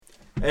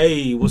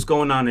Hey, what's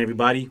going on,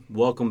 everybody?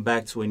 Welcome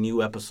back to a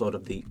new episode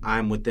of the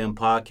I'm With Them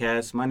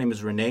podcast. My name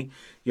is Renee,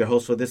 your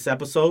host for this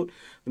episode.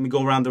 Let me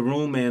go around the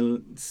room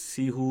and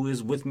see who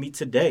is with me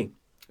today.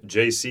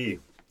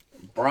 JC.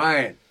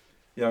 Brian.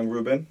 Young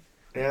Ruben.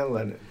 And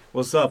Leonard.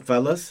 What's up,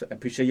 fellas? I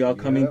appreciate y'all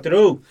coming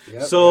through.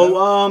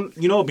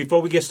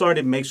 Before we get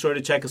started, make sure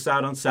to check us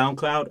out on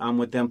SoundCloud, I'm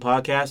With Them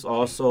podcast.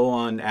 Also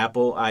on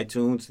Apple,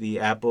 iTunes, the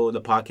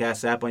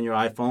podcast app on your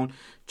iPhone.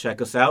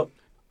 Check us out.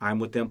 I'm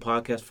With Them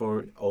podcast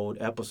for old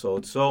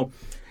episodes. So,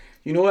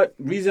 you know what?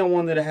 Reason I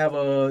wanted to have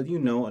I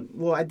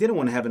didn't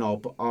want to have an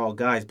all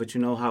guys, but you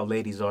know how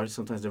ladies are.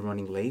 Sometimes they're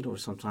running late, or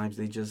sometimes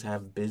they just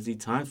have busy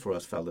times for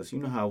us fellas. You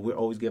know how we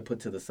always get put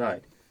to the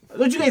side.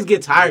 Don't you guys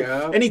get tired?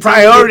 Yeah.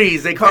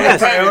 Priorities. They call it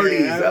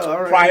priorities. Yeah.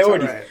 All right,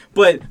 priorities. Right.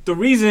 But the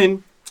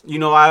reason,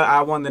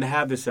 I wanted to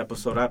have this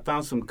episode, I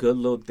found some good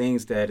little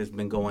things that has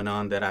been going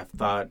on that I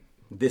thought,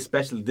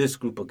 especially this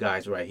group of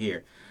guys right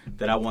here,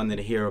 that I wanted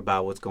to hear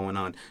about what's going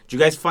on. Did you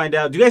guys find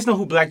out? Do you guys know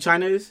who Black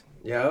China is?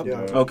 Yeah.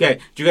 Okay.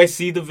 Do you guys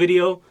see the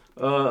video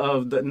I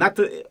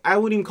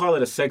wouldn't even call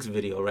it a sex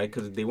video, right?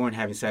 Because they weren't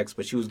having sex,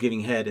 but she was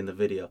giving head in the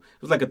video.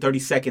 It was like a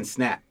 30-second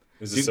snap.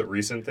 Is this a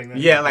recent thing?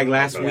 Yeah, like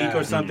last week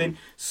or something.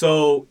 Mm-hmm.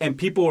 So, and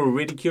people were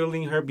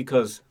ridiculing her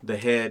because the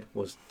head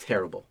was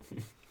terrible.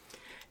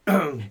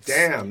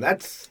 Damn,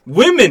 that's...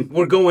 Women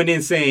were going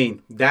in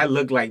saying, that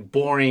looked like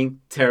boring,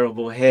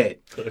 terrible head.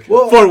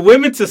 Well, for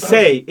women to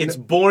say it's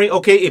boring,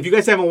 okay, if you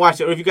guys haven't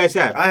watched it, or if you guys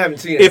have. I haven't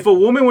seen it. If a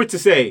woman were to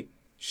say,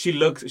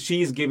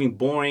 she's giving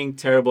boring,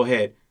 terrible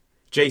head,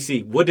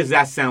 JC, what does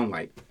that sound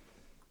like?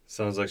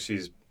 Sounds like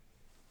she's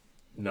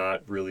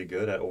not really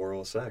good at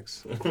oral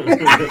sex.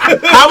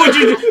 How would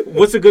you...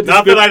 What's a good...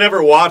 Not that I'd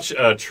ever watch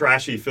a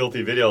trashy,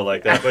 filthy video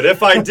like that, but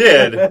if I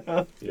did,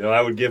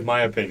 I would give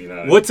my opinion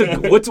on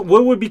it.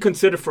 What would be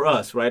considered for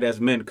us, right,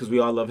 as men, because we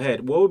all love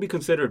head, what would be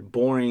considered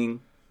boring,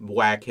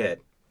 whack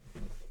head?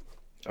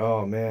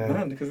 Oh,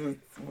 man. Because it's...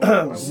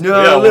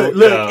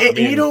 and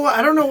you know what?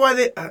 I don't know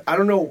why I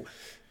don't know...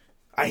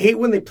 I hate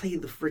when they play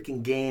the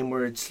freaking game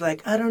where it's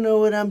like, I don't know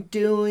what I'm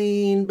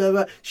doing, blah,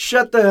 blah.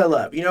 Shut the hell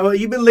up.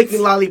 You've been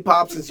licking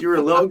lollipops since you were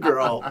a little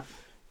girl.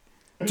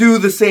 Do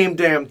the same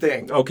damn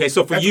thing. Okay,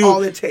 so for you,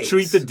 all it takes.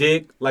 Treat the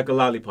dick like a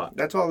lollipop.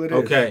 That's all it is.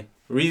 Okay.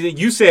 Reason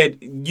you said,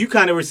 you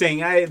kind of were saying,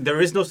 there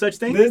is no such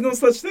thing? There's no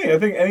such thing. I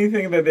think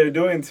anything that they're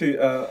doing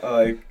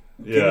to,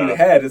 giving you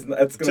head, it's going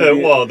to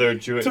be... Well, they're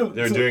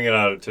doing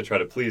it to try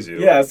to please you.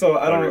 Yeah, so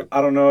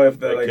I don't know if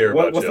they're care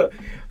about what's you.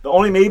 The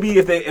only maybe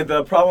if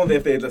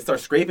they start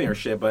scraping or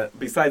shit, but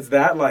besides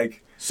that,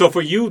 like... So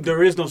for you,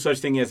 there is no such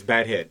thing as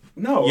bad head?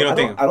 No, you don't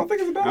think? I don't think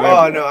it's a bad head.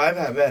 Oh, no, I've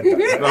had bad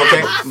head.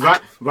 Okay,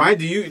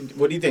 Ryan,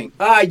 what do you think?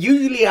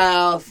 Usually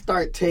I'll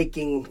start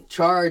taking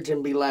charge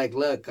and be like,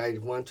 look, I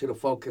want you to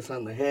focus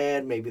on the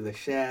head, maybe the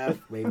shaft,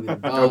 maybe the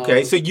balls.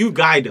 Okay, so you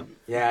guide them.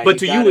 Yeah. But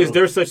to you, is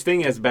there such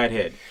thing as bad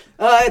head?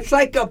 It's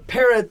like a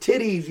pair of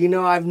titties,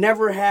 I've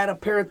never had a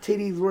pair of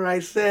titties where I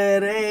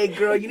said, hey,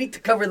 girl, you need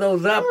to cover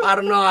those up. I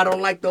don't know. I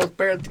don't like those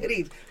pair of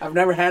titties. I've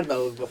never had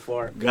those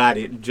before. Got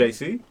it.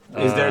 JC,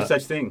 is there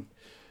such thing?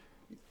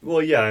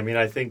 Well, yeah. I mean,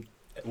 I think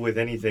with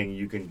anything,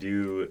 you can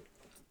do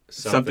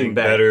something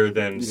better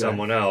than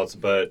someone else.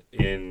 But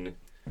in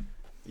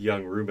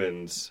young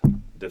Ruben's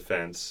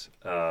defense,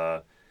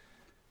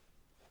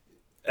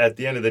 at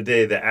the end of the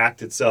day, the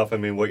act itself, I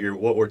mean, what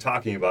we're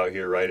talking about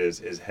here, right,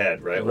 is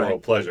head, right? Oral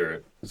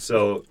pleasure.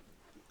 So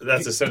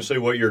that's essentially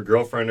what your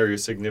girlfriend or your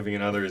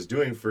significant other is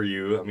doing for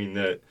you. I mean,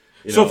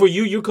 So for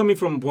you, you're coming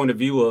from a point of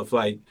view of,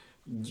 like,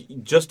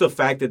 just the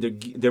fact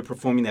that they're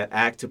performing that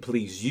act to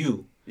please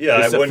you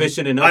is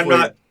sufficient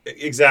enough.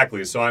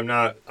 Exactly. So I'm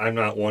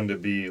not one to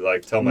be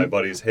like, tell my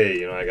buddies,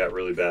 hey, I got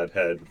really bad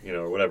head,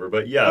 or whatever.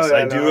 But yes,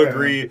 I do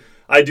agree.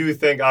 I do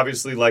think,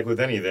 obviously, like with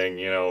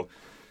anything,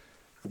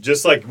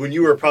 just like when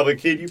you were probably a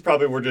kid, you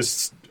probably were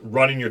just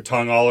running your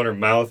tongue all in her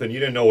mouth, and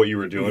you didn't know what you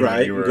were doing. Right.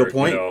 When you were, good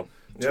point.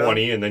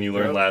 20, and then you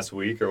learned last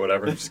week or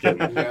whatever. I'm just kidding.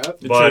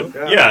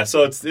 But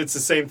so it's the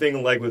same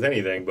thing like with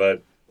anything.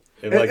 But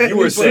like you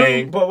were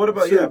saying, but what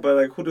about but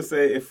like who to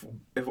say if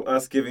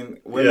us giving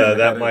women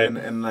that might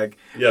and like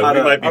we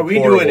might be are we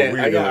doing it?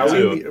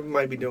 We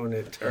might be doing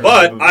it.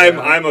 But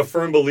I'm a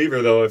firm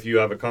believer though, if you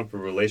have a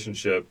comfortable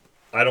relationship,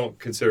 I don't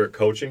consider it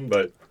coaching,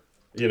 but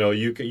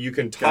you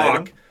can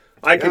talk.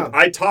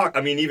 I talk.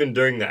 I mean, even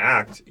during the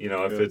act,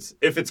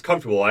 if it's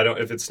comfortable,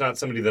 if it's not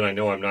somebody that I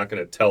know, I'm not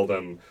going to tell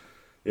them,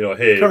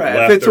 hey,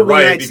 correct. left or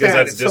right, because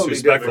that's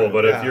disrespectful.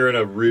 Totally but if you're in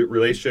a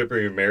relationship or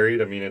you're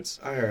married, I mean,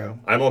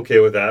 I'm okay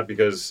with that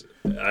because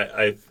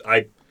I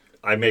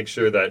make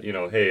sure that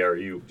hey,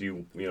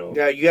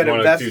 you got to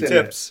invest in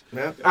tips?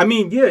 Yeah. I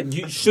mean,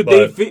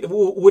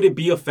 would it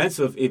be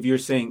offensive if you're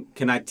saying,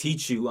 can I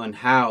teach you on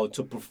how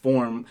to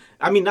perform?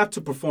 I mean, not to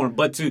perform,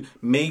 but to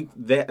make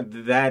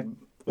that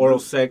oral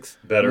sex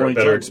better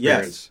experience.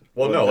 Yes.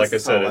 Well, no, like I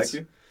said,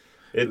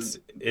 as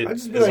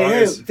long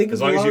as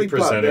you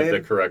present it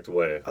the correct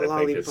way.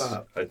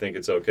 I think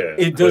it's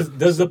okay.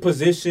 Does the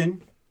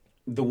position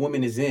the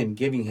woman is in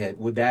giving head,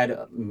 would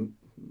that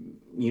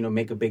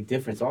make a big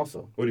difference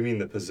also? What do you mean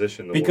the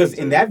position? Because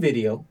in that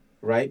video,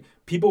 right?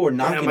 People were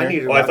knocking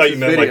her. I thought you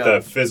meant like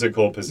the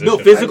physical position. No,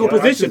 physical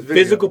position.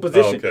 Physical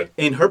position. Oh, okay.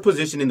 In her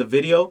position in the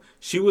video,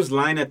 she was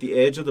lying at the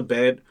edge of the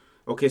bed.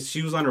 Okay,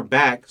 she was on her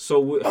back.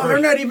 So they're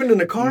not even in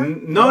the car?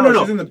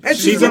 No.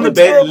 She's in the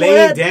bed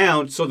laying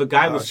down, so the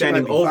guy was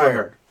standing over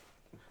her.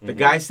 The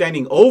guy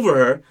standing over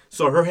her,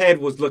 so her head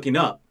was looking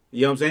up.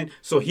 You know what I'm saying?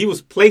 So he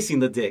was placing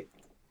the dick.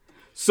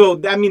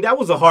 So, I mean, that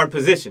was a hard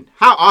position.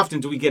 How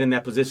often do we get in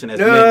that position as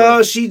men?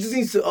 No, she just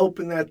needs to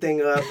open that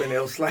thing up and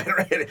it'll slide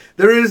right in.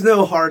 There is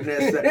no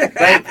hardness. Like,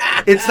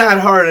 it's not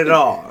hard at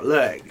all.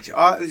 Look,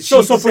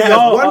 so for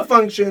y'all, one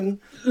function.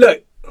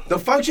 Look, the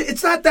function,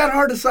 it's not that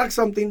hard to suck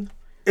something.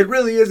 It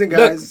really isn't,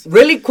 guys. Look,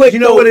 really quick, you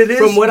know what it is?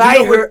 From what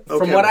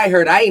I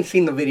heard, I ain't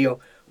seen the video,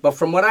 but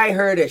from what I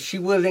heard, she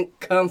wasn't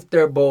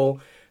comfortable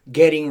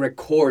getting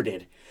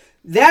recorded.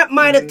 That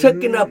might have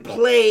taken a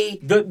play,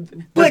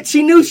 but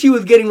she knew she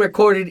was getting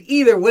recorded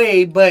either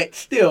way. But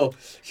still,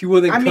 she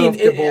wasn't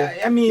comfortable.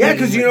 Yeah,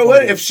 because you know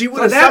what? If she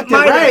would have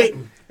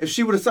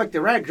sucked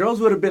it right,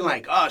 girls would have been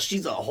like, "Oh,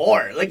 she's a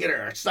whore. Look at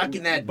her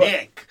sucking that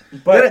dick."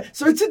 But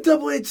so it's a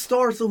double-edged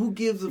sword. So who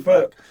gives a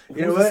fuck?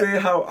 You know what? Say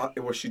how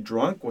was she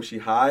drunk? Was she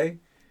high?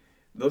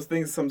 Those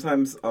things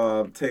sometimes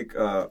take.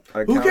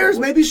 Who cares?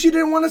 Maybe she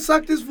didn't want to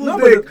suck this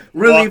fool's dick.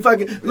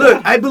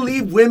 Look. I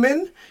believe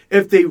women,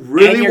 if they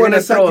really want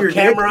to suck your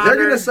dick, they're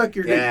gonna suck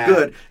your dick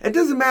good. It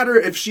doesn't matter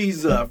if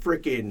she's a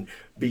freaking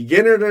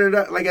beginner.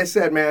 Like I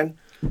said, man,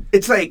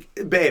 it's like,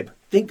 babe.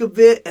 Think of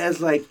it as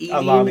like eating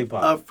a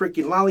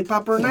freaking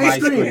lollipop or an ice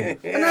cream.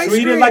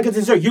 Treat it like a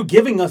dessert. You're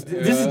giving us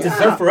this is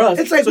dessert for us.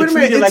 It's like, wait a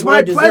minute, it's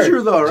my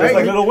pleasure though, right? Just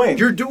like Lil Wayne.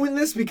 You're doing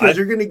this because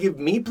you're going to give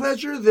me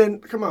pleasure. Then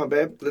come on,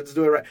 babe, let's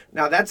do it right.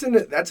 Now that's in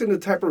the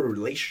type of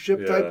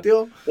relationship type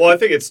deal. Well, I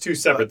think it's two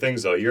separate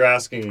things though. You're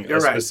asking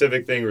a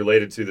specific thing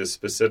related to this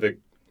specific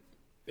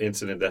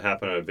incident that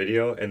happened on a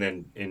video, and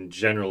then in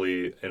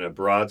a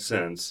broad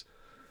sense,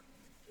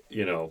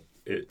 you know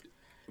it.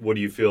 What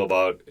do you feel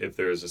about if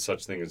there's a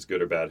such thing as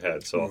good or bad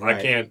head? So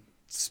I can't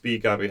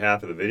speak on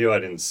behalf of the video. I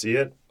didn't see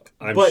it.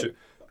 I'm sure.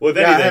 With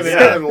anything,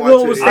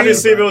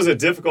 obviously, if it was a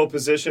difficult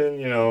position,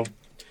 you know.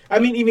 I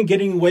mean, even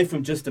getting away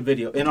from just the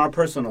video in our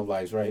personal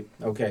lives, right?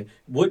 Okay.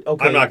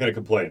 I'm not going to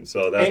complain.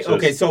 So that's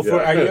okay. So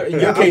for in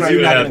your case,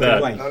 you're not going to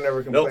complain. I'll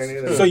never complain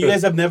either. So you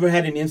guys have never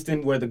had an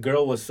instant where the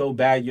girl was so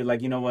bad, you're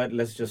like, you know what?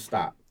 Let's just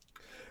stop.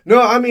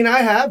 No, I mean I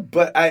have,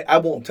 but I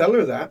won't tell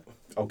her that.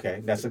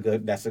 Okay, that's a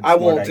good. I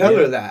won't tell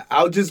her that.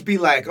 I'll just be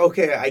like,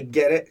 okay, I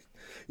get it.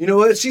 You know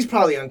what? She's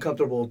probably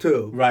uncomfortable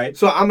too, right?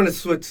 So I'm gonna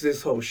switch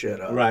this whole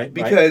shit up, right?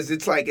 Because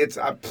it's like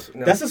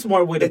that's a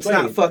smart way to play.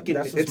 It's not fucking.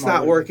 It's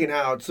not working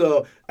out.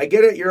 So I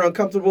get it. You're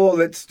uncomfortable.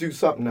 Let's do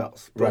something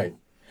else, right?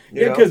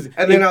 Because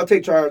then I'll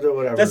take charge or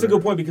whatever. That's a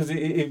good point because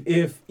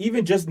if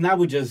even just not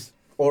with just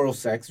oral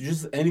sex,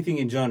 just anything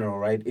in general,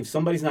 right? If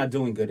somebody's not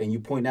doing good and you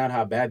point out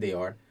how bad they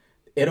are,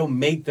 it'll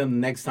make them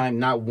next time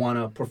not want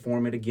to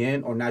perform it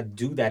again or not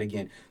do that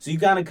again. So you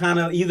got to kind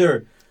of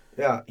either...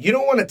 Yeah, you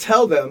don't want to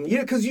tell them,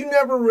 because you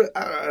never...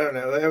 I don't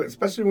know,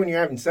 especially when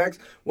you're having sex.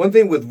 One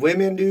thing with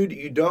women, dude,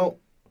 you don't...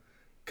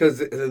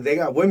 Because they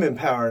got women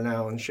power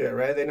now and shit,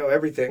 right? They know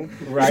everything.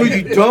 Right. So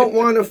you don't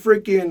want to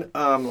freaking,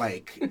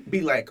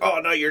 be like,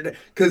 oh, no, you're...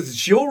 Because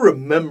she'll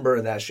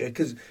remember that shit.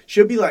 Because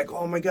she'll be like,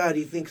 oh, my God,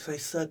 he thinks I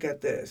suck at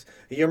this.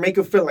 And you're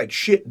making her feel like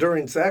shit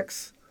during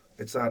sex.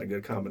 It's not a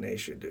good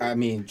combination, dude. I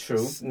mean,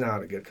 true. It's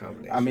not a good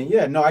combination. I mean,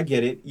 yeah, no, I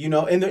get it. You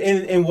know,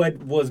 and what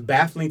was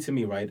baffling to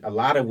me, right? A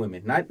lot of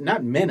women,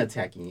 not men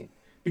attacking it.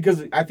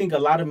 Because I think a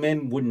lot of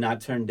men would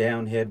not turn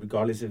down head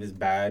regardless if it's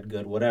bad,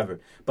 good,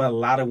 whatever. But a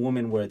lot of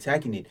women were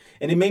attacking it.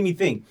 And it made me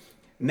think,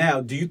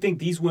 now, do you think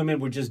these women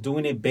were just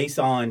doing it based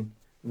on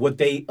what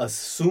they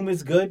assume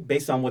is good,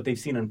 based on what they've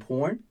seen in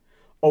porn?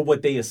 Or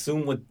what they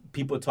assume what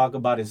people talk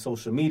about in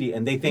social media,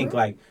 and they think,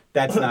 like,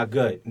 that's not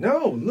good?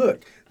 No,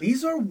 look,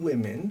 these are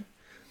women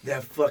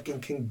that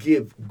fucking can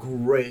give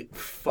great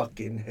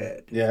fucking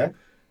head. Yeah.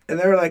 And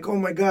they're like, oh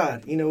my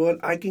God, you know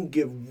what? I can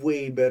give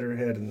way better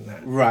head than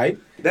that. Right.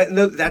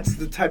 That's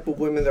the type of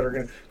women that are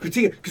going to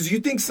critique it. Because you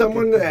think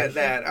someone that,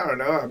 I don't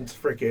know,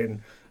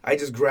 I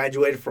just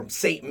graduated from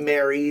St.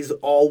 Mary's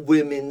all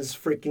women's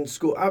freaking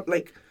school. I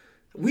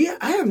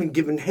haven't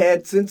given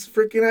head since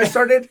freaking I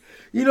started,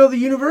 the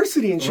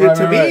university and shit. Right,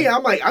 to me, right.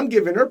 I'm like, I'm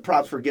giving her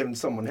props for giving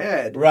someone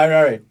head.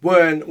 Right.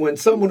 When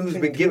someone who's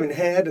been given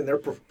head and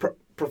they're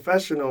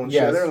professional and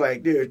shit, they're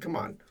like, dude, come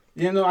on.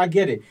 I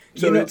get it.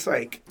 So it's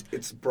like,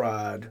 it's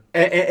broad.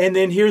 And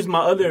then here's my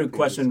other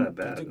question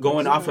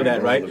going off of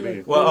that,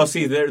 right? Well,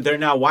 see, they're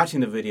now watching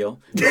the video.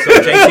 So,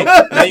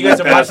 JC, now you guys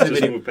are watching the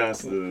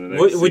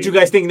video. What you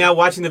guys think now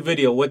watching the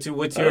video? What's your...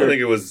 I don't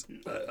think it was...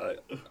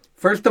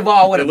 First of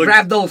all, I would have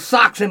grabbed those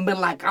socks and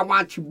been like, I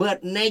want you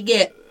butt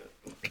naked.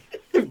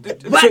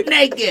 Butt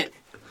naked.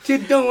 What you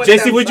doing with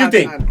JC, what'd you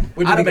think?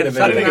 I think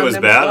it was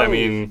bad. I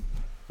mean,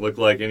 looked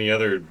like any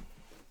other...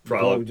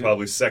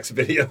 Probably sex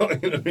video. You know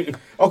what I mean?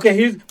 Okay,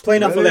 here's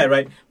playing off of that,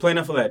 right? Playing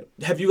off of that.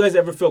 Have you guys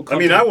ever felt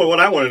comfortable? I mean, what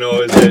I want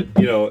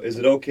to know is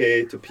it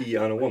okay to pee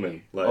on a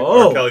woman? Like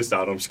R. Kelly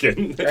style. I'm just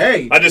kidding.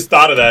 Hey, I just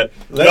thought of that.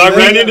 I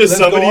ran into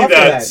somebody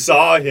that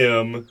saw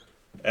him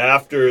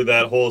after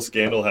that whole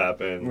scandal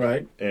happened,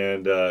 right?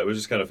 And it was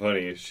just kind of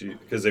funny.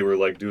 Because they were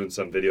like doing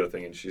some video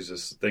thing, and she's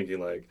just thinking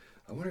like,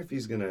 I wonder if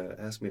he's gonna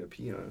ask me to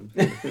pee on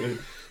him.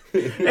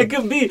 It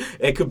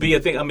could be a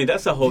thing. I mean,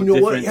 that's a whole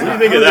different. What do you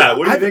think of that?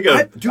 What do you think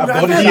of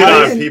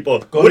peeing on people?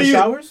 Go to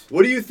showers?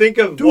 What do you think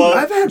of? Dude, well,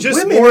 I've had just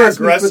women more ask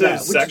me for aggressive that,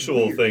 which is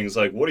sexual weird. things.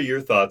 Like, what are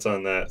your thoughts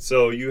on that?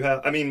 So you have,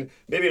 I mean,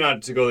 maybe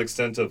not to go to the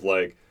extent of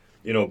like,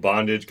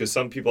 bondage, because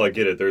some people, I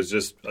get it. There's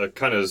just a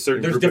kind of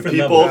certain group of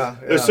people.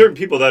 There's certain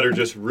people that are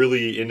just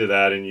really into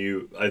that,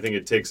 and I think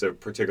it takes a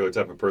particular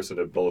type of person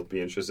to both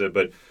be interested.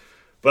 But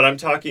I'm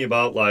talking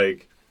about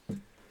like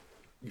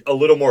a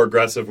little more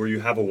aggressive, where you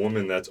have a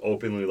woman that's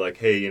openly like,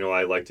 hey,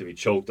 I like to be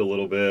choked a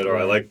little bit, or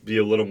I like to be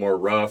a little more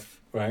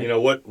rough. Right.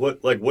 What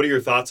are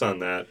your thoughts on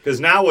that?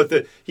 Because now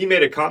he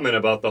made a comment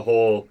about the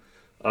whole,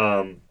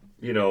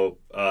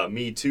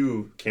 Me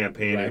Too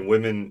campaign, right, and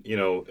women,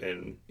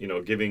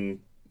 giving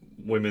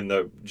women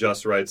the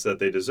just rights that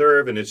they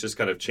deserve, and it's just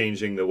kind of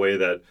changing the way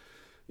that,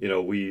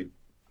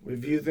 we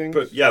view things.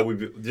 But yeah,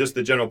 just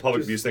the general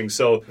public views things.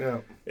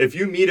 So if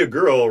you meet a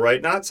girl,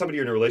 right, not somebody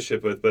you're in a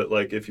relationship with, but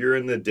like if you're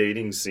in the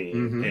dating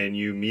scene and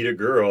you meet a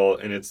girl,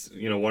 and it's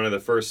one of the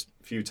first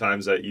few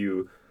times that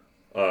you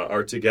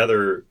are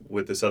together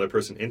with this other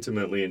person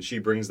intimately, and she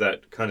brings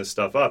that kind of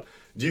stuff up,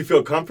 do you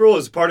feel comfortable?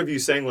 Is part of you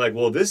saying like,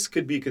 well, this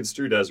could be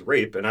construed as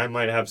rape, and I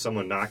might have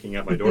someone knocking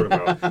at my door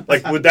tomorrow?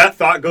 Like, would that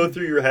thought go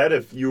through your head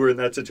if you were in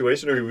that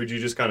situation, or would you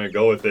just kind of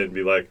go with it and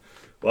be like,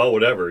 well,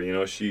 whatever,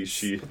 she.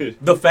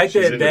 The fact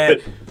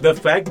the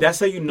fact that's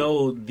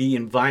how the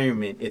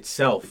environment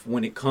itself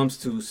when it comes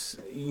to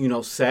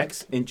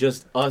sex and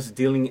just us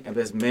dealing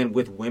as men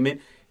with women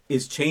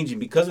is changing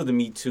because of the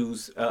Me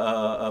Too's.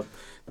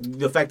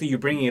 The fact that you're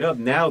bringing it up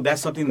now,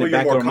 that's something in the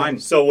back of our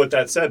mind. So with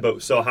that said,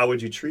 so how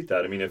would you treat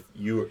that? I mean, if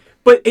you.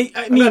 But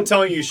I'm not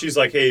telling you she's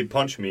like, hey,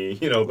 punch me,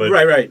 but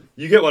right.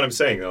 You get what I'm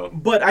saying, though.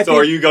 But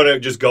are you going to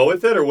just go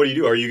with it, or what do you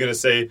do? Are you going to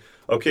say,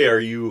 okay,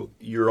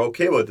 you're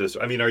okay with this?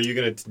 I mean, are you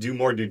going to do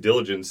more due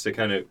diligence to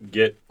kind of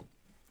get,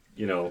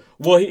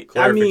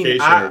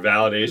 clarification or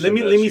validation? Let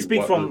me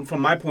speak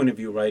from my point of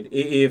view, right?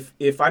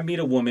 If I meet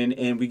a woman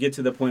and we get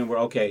to the point where,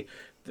 okay,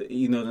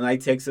 the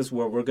night takes us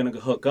where we're going to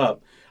hook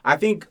up, I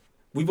think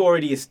we've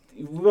already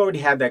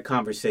had that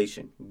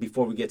conversation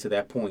before we get to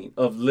that point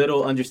of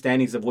little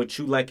understandings of what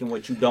you like and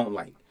what you don't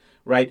like.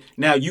 Right?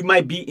 Now, you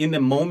might be in the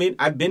moment.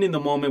 I've been in the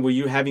moment where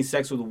you're having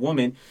sex with a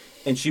woman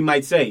and she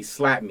might say,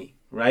 slap me.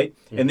 Right?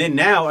 Mm-hmm. And then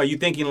now, are you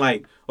thinking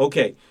like,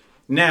 okay,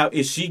 now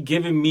is she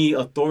giving me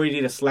authority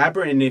to slap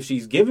her? And if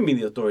she's giving me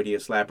the authority to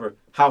slap her,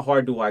 how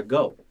hard do I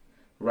go?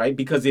 Right?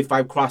 Because if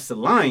I cross the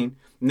line,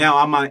 now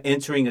I'm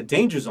entering a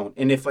danger zone.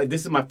 And if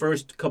this is my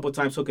first couple of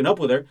times hooking up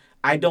with her,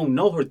 I don't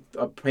know her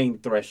pain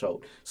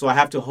threshold. So I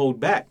have to hold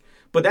back.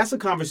 But that's a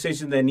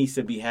conversation that needs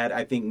to be had,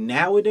 I think,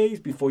 nowadays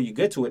before you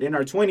get to it. In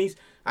our 20s,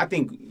 I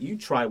think you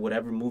try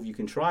whatever move you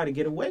can try to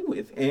get away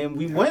with. And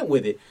we went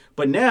with it.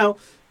 But now,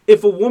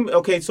 if a woman...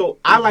 Okay, so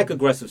I like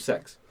aggressive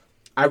sex.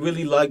 I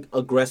really like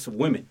aggressive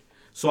women.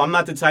 So I'm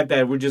not the type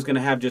that we're just going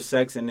to have just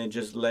sex and then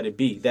just let it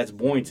be. That's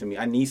boring to me.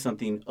 I need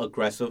something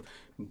aggressive,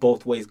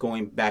 both ways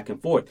going back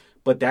and forth.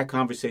 But that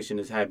conversation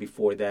is had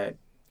before that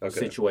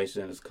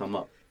situation has come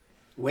up.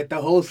 With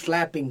the whole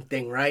slapping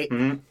thing, right?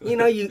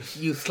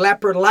 Mm-hmm. You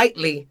slap her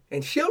lightly,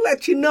 and she'll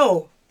let you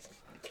know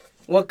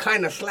what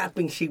kind of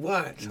slapping she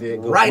wants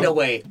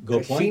away.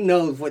 Good point. She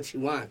knows what she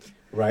wants.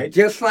 Right.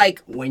 Just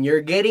like when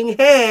you're getting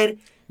head,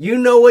 you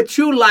know what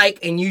you like,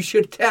 and you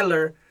should tell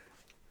her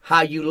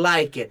how you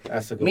like it.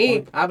 That's a good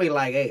point. I'll be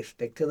like, hey,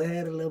 stick to the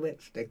head a little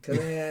bit. Stick to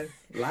the head.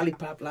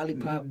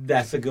 Lollipop.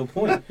 That's a good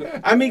point.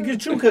 I mean,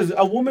 it's true, because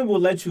a woman will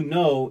let you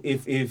know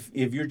if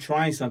you're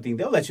trying something.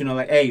 They'll let you know,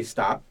 like, hey,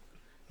 stop.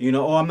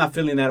 I'm not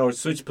feeling that, or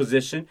switch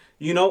position.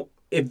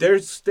 If they're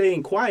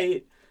staying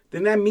quiet,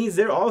 then that means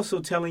they're also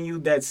telling you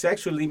that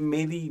sexually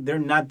maybe they're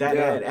not that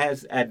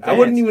as advanced. I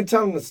wouldn't even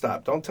tell them to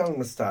stop. Don't tell them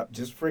to stop.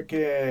 Just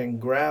freaking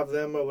grab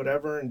them or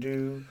whatever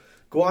and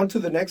go on to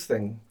the next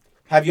thing.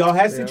 Have y'all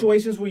had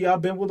situations where y'all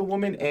been with a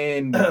woman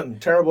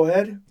and... terrible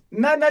head?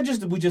 Not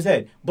just we just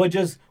had, but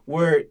just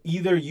where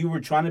either you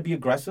were trying to be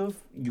aggressive,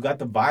 you got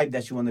the vibe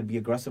that you wanted to be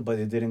aggressive, but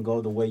it didn't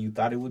go the way you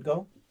thought it would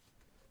go?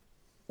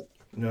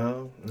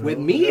 No. With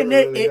me,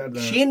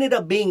 she ended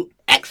up being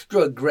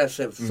extra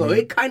aggressive, so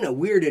it kind of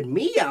weirded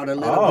me out a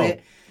little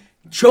bit.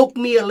 Choked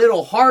me a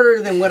little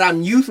harder than what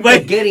I'm used to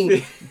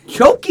getting.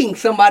 Choking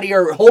somebody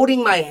or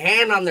holding my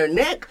hand on their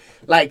neck.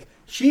 Like,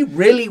 she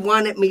really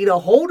wanted me to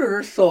hold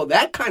her, so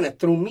that kind of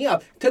threw me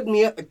up.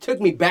 It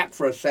took me back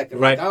for a second.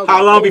 Right. Like,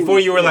 how long before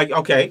you were like,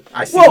 okay,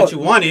 I see what you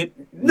wanted.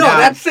 No,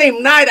 that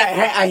same night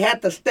I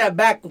had to step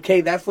back.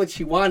 Okay, that's what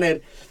she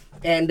wanted.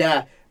 And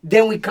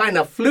then we kind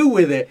of flew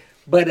with it.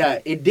 But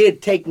it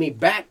did take me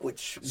back,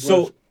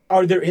 So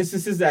are there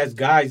instances as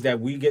guys that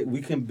we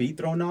can be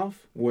thrown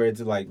off where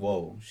it's like,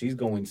 whoa, she's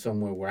going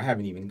somewhere where I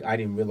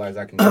didn't realize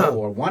I can go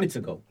or wanted to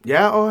go?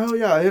 Yeah, oh hell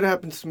yeah, it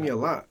happens to me a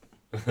lot.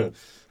 It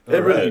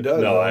really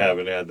does. No, I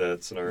haven't had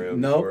that scenario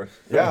before.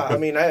 Yeah, I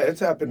mean,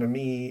 it's happened to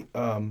me.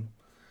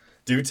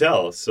 Do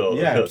tell. So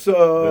yeah.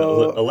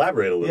 So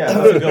elaborate a little. Yeah,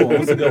 what's a good one?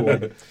 What's a good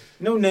one?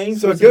 No names.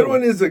 So a good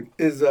one is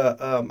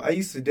I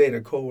used to date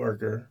a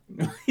coworker.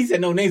 He said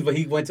no names, but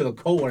he went to the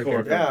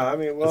coworker. Yeah, I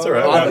mean, well, that's all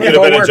right. Well, could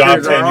have been a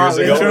job 10 years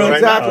ago. True, right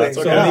exactly. now.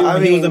 So Yeah,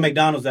 he was at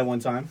McDonald's at one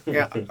time.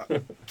 Yeah,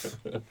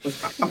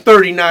 I'm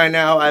 39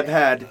 now. I've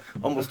had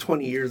almost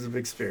 20 years of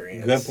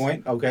experience. Good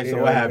point. Okay,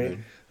 so what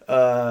happened?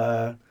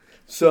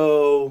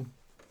 So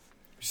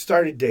we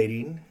started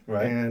dating,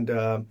 Right.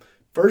 And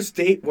first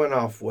date went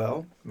off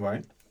well,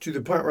 Right. to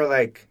the point where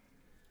like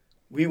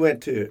we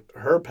went to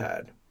her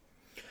pad.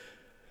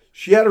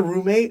 She had a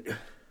roommate,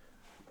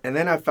 and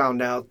then I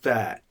found out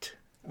that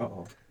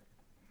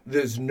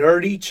this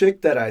nerdy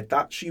chick that I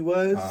thought she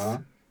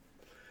was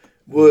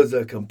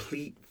a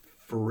complete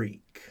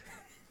freak.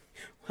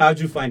 How'd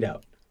you find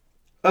out?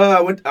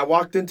 I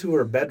walked into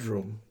her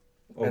bedroom,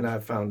 and I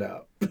found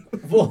out.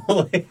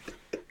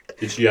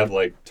 Did she have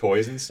like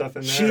toys and stuff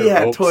in there? She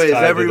had Ropes toys tied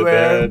to the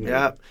everywhere. bed?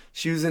 Yeah,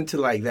 she was into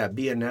like that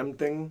B&M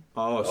thing.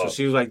 Oh, so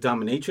she was like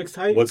dominatrix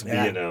type? What's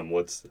Yeah. B&M?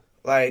 What's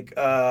Like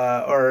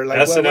or like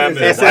S&M?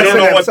 what is it? I don't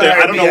know what the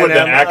sorry, I don't know what the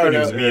B&M.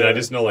 acronyms Oh, mean. no. I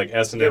just know like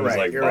S&M You're is right,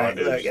 like you're right.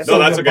 bondage. Like, No,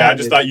 that's okay. I bondage.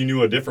 just thought you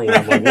knew a different one.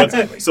 I'm like,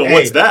 what's so? Hey,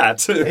 What's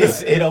that?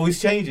 It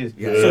always changes.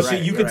 Yeah, So you're she, right,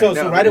 you you're could tell. right.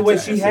 So No, right away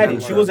it's she had S&M.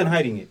 it. She wasn't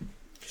hiding it.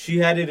 She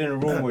had it in a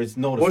room where it's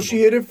noticeable. Well, she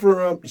hid it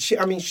for. She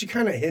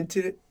kind of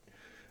hinted it.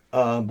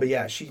 But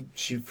yeah, she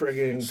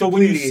friggin'. So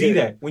when you completely see hid it.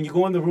 that, when you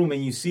go in the room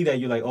and you see that,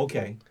 you're like,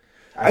 okay.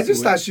 I just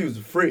see thought she was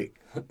a freak.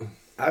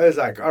 I was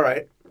like, all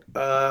right,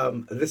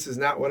 this is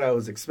not what I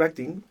was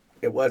expecting.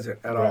 It wasn't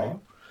at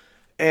all.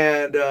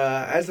 And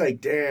I was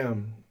like,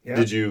 damn. Yeah.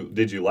 Did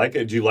you like it?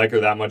 Did you like her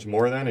that much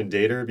more then and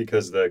date her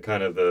because the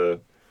kind of the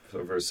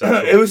of her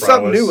sexual it was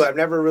something prowess? new. I've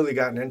never really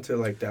gotten into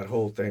like that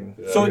whole thing.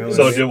 Yeah. So- You know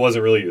so what I mean? it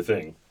wasn't really your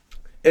thing.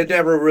 It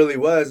never really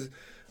was.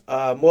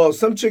 Well,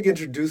 some chick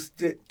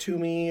introduced it to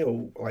me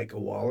like a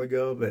while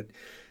ago, but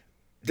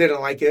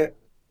didn't like it.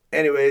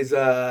 Anyways,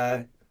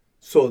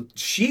 so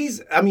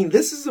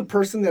this is a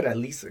person that I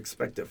least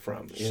expect it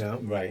from, you know?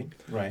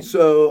 Right.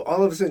 So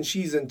all of a sudden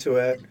she's into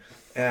it,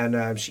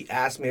 and she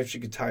asked me if she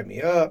could tie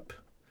me up.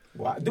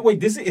 Wow.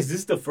 Wait, is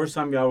this the first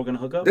time y'all were gonna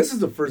hook up? This is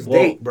the first Whoa.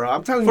 date, bro.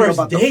 I'm telling you First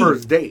about date? the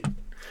first date.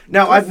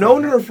 Now, I've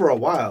known her for a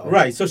while.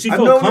 Right, so she I've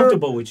felt known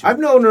comfortable with you. I've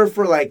known her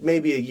for like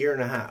maybe a year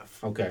and a half.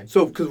 Okay.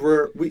 So, because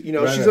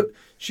Right.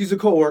 she's a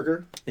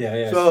coworker.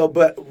 Yeah. So,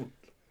 but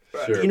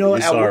Sure. you know,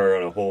 you saw her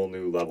on a whole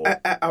new level.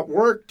 at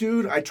work,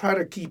 dude, I try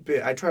to keep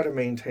it. I try to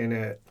maintain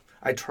it.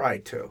 I try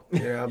to,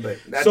 but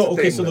that's So the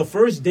okay, thing, so though. the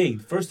first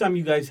date, first time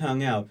you guys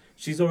hung out,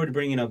 she's already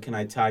bringing up, "Can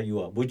I tie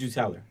you up?" What'd you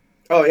tell her?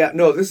 Oh yeah,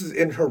 no, this is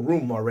in her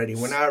room already.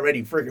 When I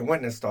already freaking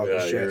witnessed all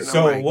this Yeah, shit. you're- And I'm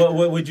So like,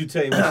 what would you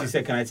tell when she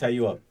said, "Can I tie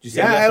you up?" Did you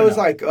say yeah, yes I or was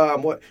no? like,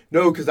 what?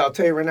 No, because I'll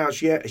tell you right now,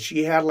 she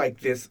had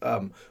like this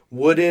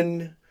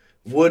wooden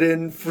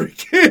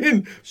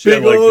freaking She had,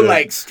 big like, old the-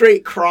 like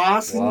straight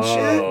cross and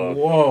shit. Wow.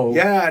 Whoa.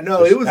 Yeah,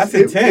 no, it was That's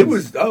it intense.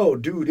 was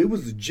dude, it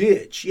was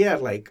legit. She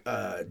had like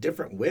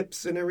different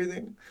whips and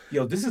everything.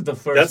 Yo, this is the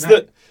first. That's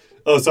night. the.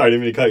 Oh, sorry, I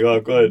didn't mean to cut you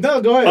off. Go ahead.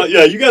 No, go ahead.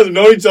 Yeah, you guys have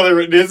known each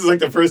other. This is like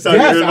the first time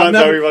Yes, you're I've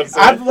about to say.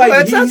 I've like.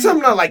 Well, it's not he-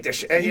 something I like to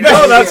share. You No,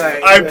 know, that's.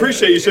 like, I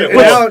appreciate you sharing.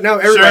 Now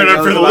everybody sharing it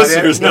knows for the about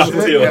listeners it. now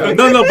too. Yeah.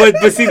 No,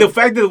 but see the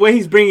fact that the way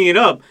he's bringing it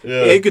up,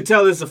 Yeah. you could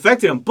tell it's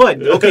affected him.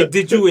 But okay,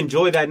 did you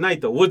enjoy that night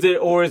though? Was it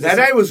or is That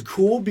it night was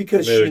cool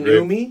because Made a she great-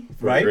 knew me.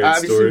 Right. Great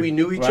Obviously, story. we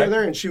knew each Right.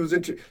 other, and she was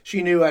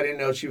she knew I didn't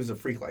know she was a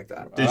freak like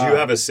that. Did you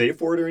have a safe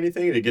word or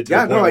anything to get to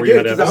Yeah, the point no, I where you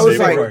had did to because have I a was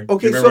safe like, word?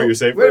 okay, You remember so your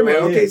safe wait a word?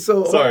 minute, okay,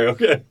 so Sorry,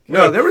 okay.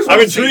 No, there was I'm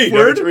no safe intrigued.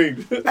 word. I'm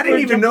intrigued. I didn't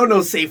even know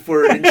no safe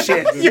word and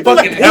shit. You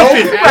fucking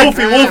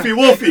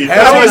Wolfie.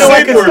 That's Hell my no, I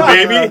safe can word, stop.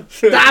 baby.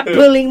 Stop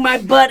pulling my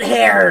butt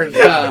hairs.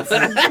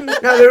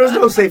 No, there was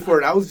no safe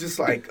word. I was just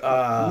like,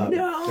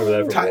 Remember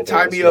that from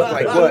tie Wolf me Hall up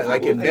like stuff? what?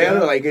 Like in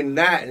there, like in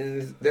that,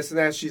 and this and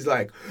that. She's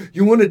like,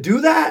 you want to do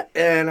that?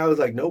 And I was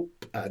like, nope,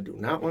 I do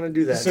not want to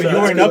do that. So That's you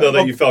were good, enough- though,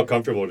 that you felt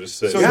comfortable just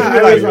So saying you Yeah, were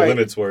I like, was your like-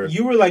 limits were.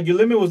 You were like, your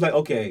limit was like,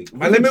 okay,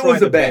 My we can limit try was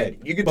the the bed.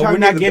 You could but tie we're me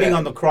not to the getting bed.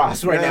 on the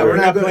cross right Yeah, now. we're We're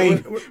not not gonna-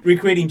 playing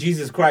recreating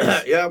Jesus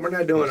Christ. Yeah, we're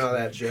not doing all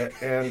that shit.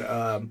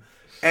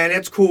 And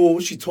it's cool.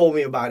 She told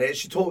me about it.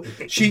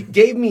 She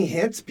gave me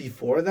hints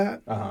before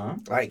that.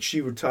 Like she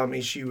would tell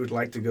me she would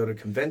like to go to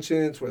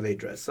conventions where they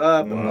dress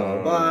up and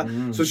blah blah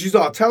blah. So she's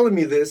all telling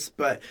me this,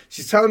 but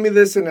she's telling me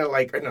this in an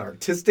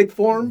artistic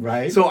form.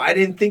 Right. So I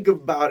didn't think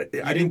about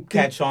it. I didn't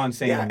catch on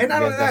saying. Yeah, and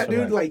not only that's that, dude.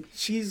 right. Like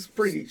she's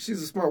a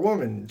smart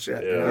woman and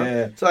shit. You Yeah. know?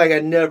 Yeah. So like I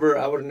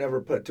would have never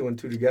put two and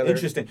two together.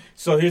 Interesting.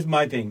 So here's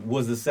my thing: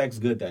 was the sex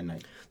good that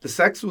night? The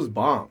sex was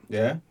bomb.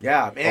 Yeah.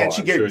 Yeah, man, Oh,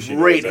 she I'm gave sure she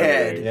great knows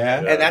head. everything. Yeah.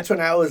 And that's when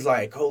I was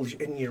like, holy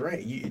shit, and you're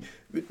right.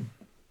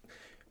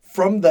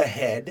 From the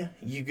head,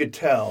 you could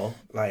tell,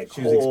 like,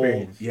 She was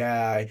experienced.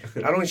 Yeah,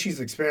 not only she's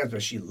experienced,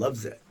 but she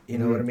loves it. You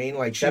know what I mean?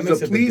 Like, That she's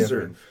makes a a big pleaser.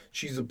 difference.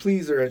 She's a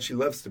pleaser, and she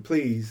loves to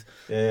please.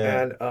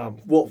 Yeah. And,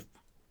 well,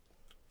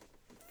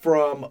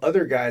 from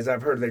other guys,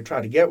 I've heard they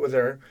try to get with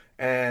her,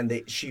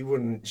 and she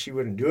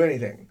wouldn't do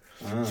anything.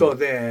 So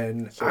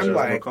then I'm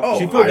like,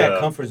 she felt that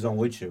comfort zone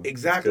with you.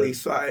 Exactly.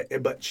 So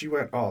but she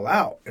went all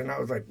out, and I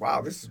was like,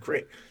 wow, this is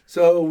great.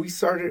 So we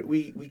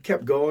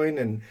kept going,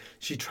 and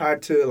she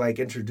tried to like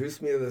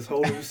introduce me to this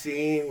whole new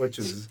scene, which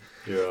was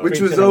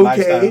okay.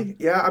 Lifestyle.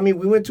 Yeah, I mean,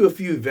 we went to a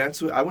few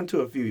events. I went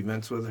to a few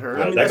events with her.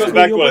 Yeah, that goes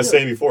back to what I was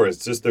saying before.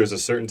 It's just there's a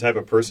certain type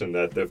of person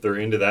that if they're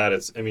into that,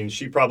 it's. I mean,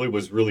 she probably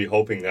was really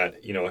hoping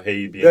that hey,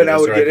 you'd be into this. Then I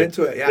would get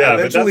into it. Yeah.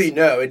 Eventually,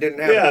 no, it didn't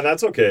happen. Yeah, and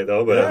that's okay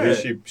though. But at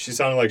least she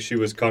sounded like she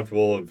was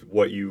comfortable of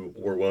what you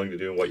were willing to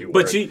do and what you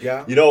weren't.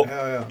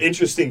 But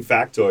interesting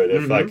factoid.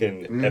 If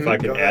I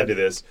can add to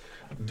this.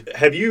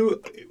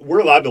 We're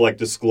allowed to like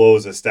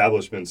disclose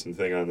establishments and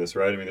thing on this,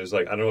 right? I mean, there's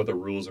like, I don't know what the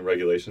rules and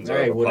regulations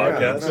are of a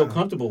podcast. I'm so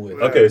comfortable with.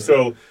 Okay,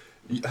 so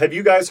have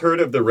you guys heard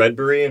of the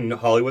Redbury in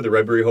Hollywood, the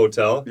Redbury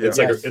Hotel? Yeah. It's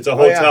a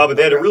hotel, but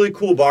they had a really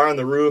cool bar on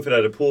the roof. It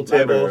had a pool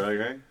table. Library,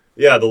 right?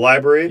 Yeah, the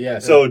library. Yeah.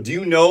 So do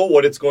you know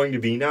what it's going to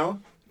be now?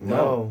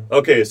 No.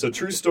 Okay, so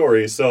true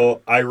story.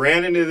 So I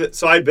ran into it.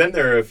 So I'd been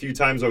there a few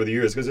times over the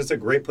years because it's a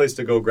great place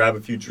to go grab a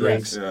few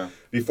drinks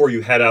before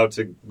you head out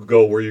to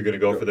go where you're going to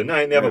go for the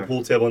night. And they have a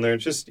pool table in there.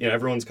 It's just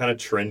everyone's kind of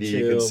trendy. Chill,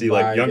 you can see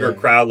like younger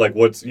crowd, like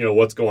what's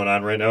going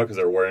on right now because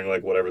they're wearing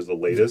like whatever's the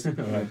latest.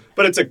 Right.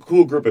 But it's a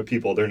cool group of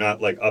people. They're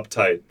not like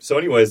uptight. So,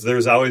 anyways,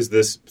 there's always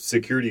this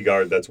security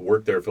guard that's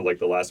worked there for like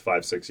the last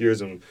 5-6 years,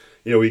 and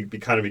we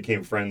kind of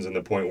became friends in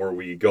the point where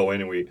we go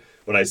in and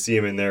when I see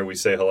him in there, we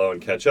say hello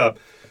and catch up.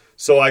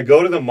 So I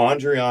go to the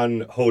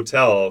Mondrian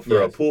Hotel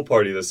for a pool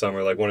party this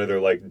summer, like one of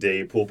their like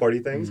day pool party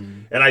things.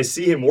 Mm-hmm. And I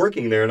see him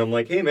working there, and I'm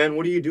like, hey, man,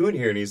 what are you doing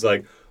here? And he's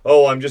like,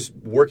 oh, I'm just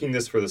working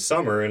this for the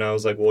summer. And I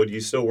was like, well, do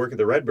you still work at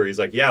the Redbury? He's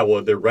like, yeah,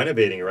 well, they're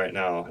renovating it right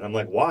now. And I'm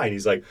like, why? And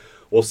he's like,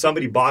 well,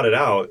 somebody bought it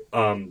out.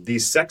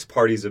 These sex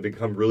parties have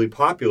become really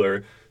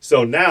popular.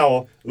 So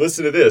now,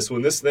 listen to this.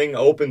 When this thing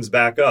opens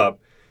back up,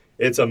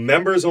 it's a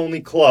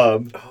members-only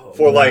club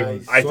for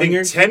nice. I think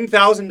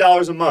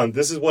 $10,000 a month.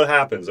 This is what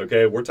happens.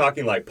 Okay, we're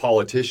talking like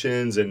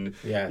politicians and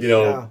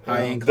the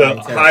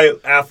high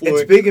affluent.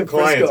 It's big in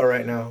clients. Frisco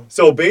right now.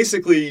 So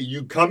basically,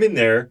 you come in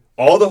there.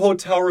 All the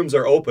hotel rooms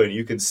are open.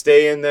 You can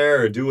stay in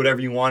there or do whatever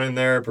you want in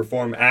there,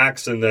 perform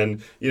acts, and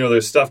then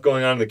there's stuff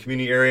going on in the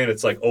community area, and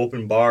it's like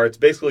open bar. It's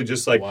basically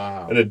just like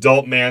an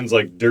adult man's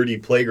like dirty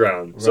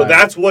playground. Right. So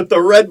that's what the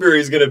Redbury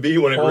is going to be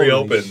when it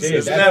reopens. Shit,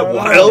 Isn't that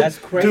wild? That's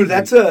crazy. Dude,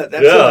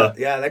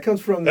 that comes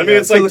from. I mean,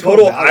 it's like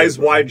total Eyes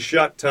Wide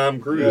Shut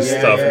Tom Cruise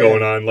stuff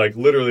going on, like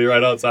literally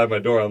right outside my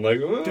door. I'm like,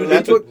 oh. Dude,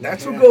 that's what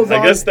goes on.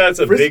 I guess that's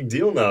a big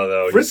deal now,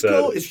 though.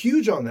 Frisco is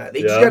huge on that.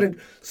 They just got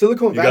in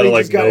Silicon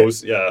Valley.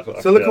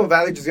 Silicon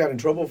Valley just got in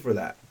trouble for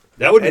that.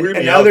 That would weird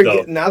me out,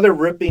 though. Now they're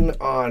ripping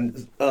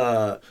on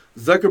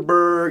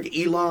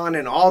Zuckerberg, Elon,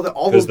 and all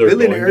those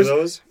billionaires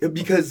going to those?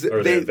 Because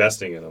they're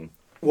investing in them.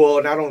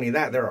 Well, not only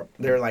that,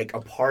 they're like a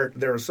part.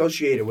 They're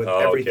associated with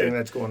everything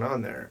that's going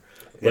on there.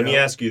 Let me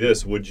ask you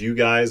this: would you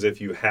guys,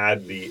 if you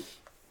had the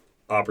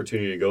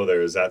opportunity to go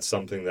there, is that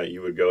something that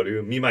you would go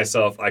to? Me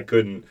myself, I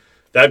couldn't.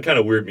 That'd kind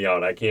of weird me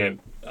out. I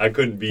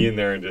couldn't be in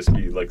there and just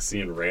be like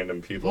seeing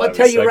random people. I'm gonna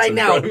tell you right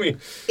now,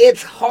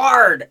 it's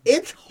hard.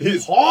 It's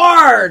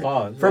hard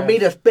for me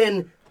to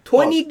spend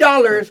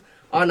 $20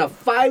 on a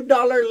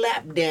 $5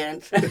 lap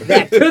dance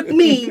that took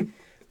me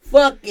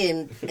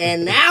fucking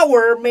an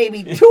hour,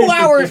 maybe 2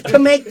 hours to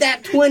make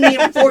that $20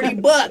 and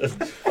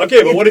 $40.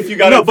 Okay, but what if you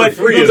got it for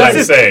free? As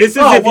I'm saying, this is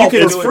if you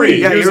can. It's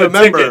free. Yeah, here's you a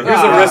ticket.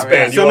 Here's a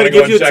wristband. You want to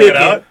go and check it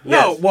out?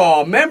 No,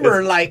 well,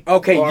 remember, like,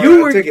 okay,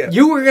 ticket.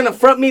 you were gonna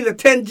front me the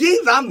 10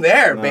 G's. I'm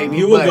there, baby.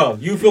 You will go.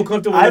 You feel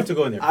comfortable enough to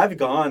go in there. I've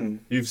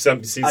gone. You've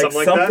seen something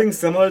like that? Something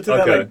similar to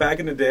that, like back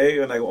in the day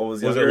when I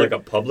was younger. Was it like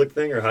a public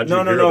thing, or how'd you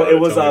hear about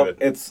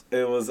it?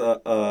 It was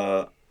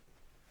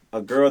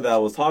a girl that I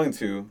was talking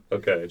to.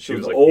 Okay, she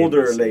was an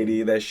older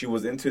lady that she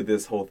was into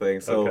this whole thing.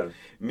 So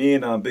me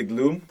and Big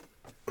Lou,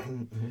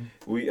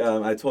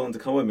 I told him to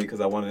come with me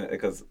because I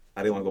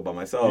didn't want to go by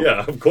myself.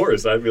 Yeah, of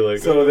course. I'd be like.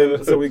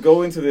 So we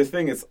go into this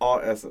thing. It's all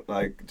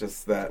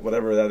just that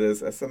whatever that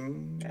is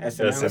S&M,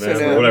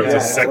 whatever. It's a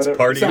sex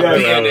party.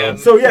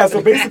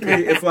 So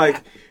basically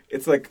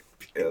it's like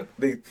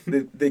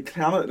they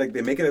count it like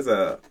they make it as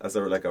a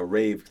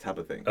rave type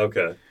of thing.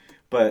 Okay.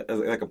 But as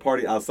like a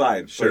party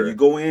outside. Sure. So you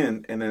go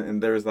in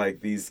and there's like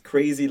these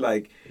crazy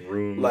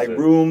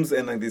rooms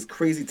and like these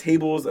crazy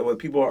tables where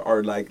people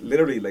are like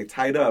literally like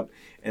tied up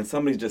and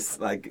somebody's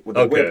just like with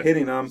a whip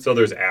hitting them. So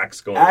there's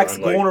acts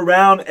going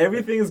around.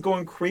 Everything is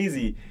going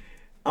crazy.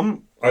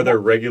 Are there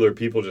regular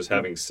people just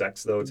having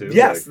sex though too?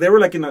 Yes, they were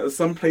like in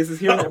some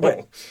places here.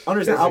 But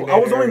understand, I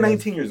was only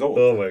 19 years old.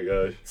 Oh my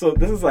gosh! So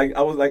this is like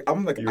I'm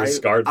like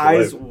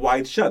eyes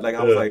wide shut. Like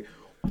I was like,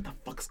 what the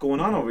fuck's going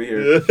on over here?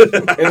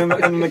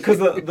 and because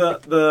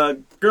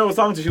the girl I was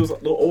talking to, she was a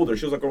little older.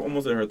 She was like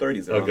almost in her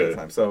 30s around that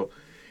time. So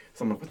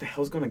I'm like, what the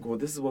hell's going to go?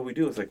 This is what we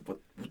do. It's like, what?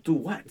 Do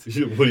what?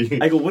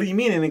 I go, what do you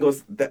mean? And he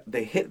goes,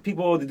 they hit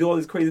people. They do all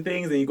these crazy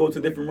things. And you go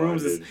to different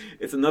rooms.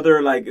 It's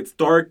another, like, it's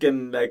dark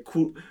and, like,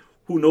 who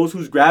who knows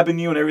who's grabbing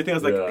you and everything. I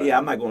was like, yeah,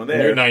 I'm not going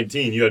there. You're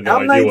 19. You had no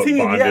idea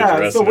what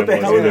bondage so what the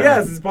hell?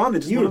 Yes, it's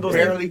bondage. You were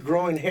barely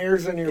growing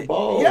hairs on your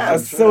balls.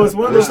 Yes, so it's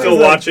one of those. We're still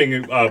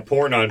watching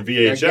porn on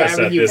VHS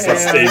at this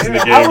stage in the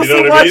game. I was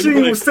still watching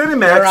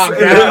Cinemax.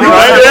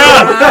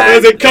 Yeah,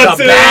 as it cuts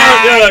it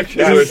out.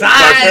 Yeah, my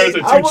parents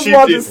are too cheap.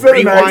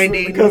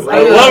 Rewinding because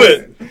I love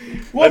it.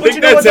 Well, I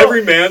think that's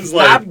every man's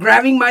like. Stop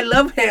grabbing my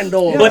love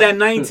handle. Yeah. But at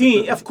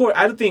 19, of course,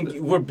 I don't think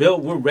we're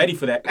ready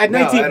for that. At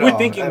 19, we're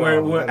thinking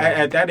we're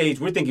at that age,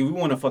 we're thinking we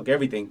want to fuck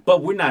everything,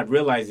 but we're not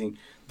realizing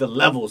the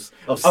levels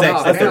of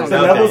sex. The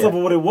levels of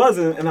what it was,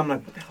 and I'm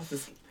like, what the hell is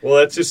this? Well,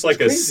 that's just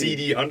like a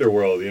seedy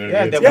underworld, you know what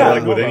I mean? It's kind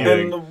of like with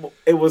anything. And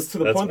it was to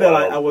the point that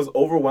I was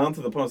overwhelmed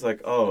to the point I was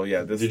like, oh,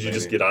 yeah, this Did you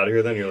just get out of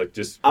here then? You're like,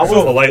 just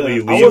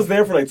politely leave? I was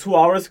there for like 2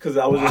 hours because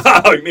I was just...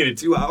 Wow, you made it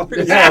 2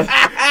 hours?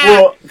 Yeah.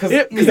 Well,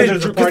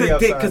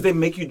 because they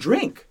make you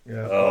drink.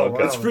 Yeah. Oh, wow.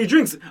 It's free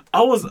drinks.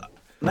 I was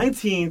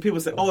 19, people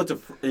say, oh, it's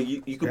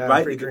you could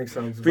buy free drinks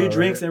and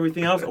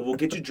everything else. Oh, we'll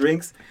get you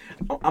drinks.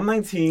 I'm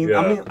 19.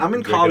 Yeah. I'm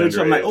in college.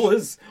 I'm like, oh,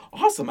 this is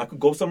awesome. I could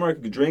go somewhere, I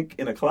could drink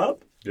in a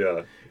club.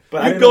 Yeah.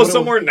 But you could go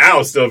somewhere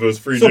now still if it was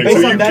free drinks. So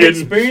based on that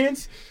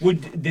experience,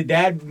 did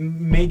that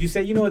made you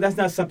say, you know, that's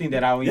not something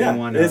that I even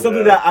want to... It's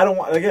something that I don't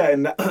want... Like,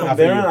 and from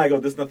there on, I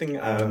go, there's nothing...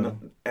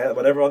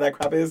 whatever all that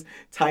crap is,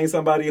 tying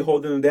somebody,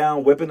 holding them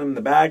down, whipping them in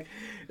the back,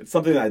 it's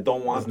something that I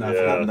don't want.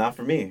 It's not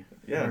for me.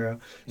 Yeah.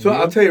 So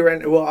I'll tell you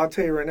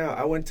right now.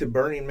 I went to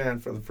Burning Man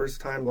for the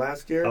first time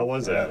last year. How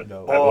was that?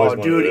 Oh,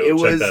 dude,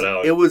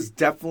 it was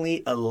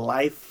definitely a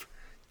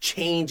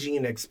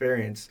life-changing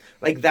experience.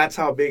 Like, that's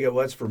how big it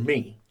was for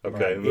me.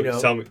 Okay, you know?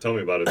 tell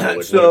me about it.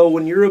 Like, so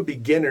when you're a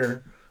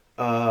beginner,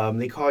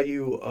 they call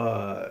you,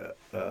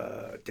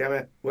 damn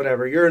it,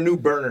 whatever. You're a new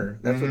burner.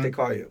 That's what they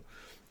call you,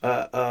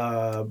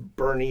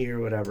 Bernie or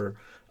whatever.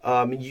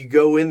 You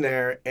go in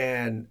there,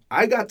 and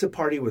I got to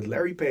party with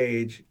Larry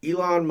Page,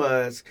 Elon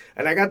Musk,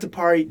 and I got to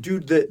party,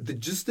 dude.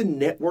 Just the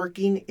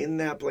networking in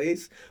that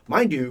place,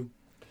 mind you.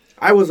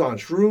 I was on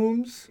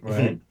shrooms.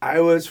 Right. I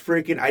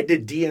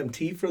did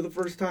DMT for the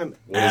first time.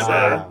 What is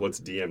that?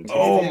 What's DMT?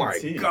 Oh my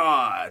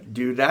God,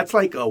 dude. That's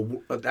like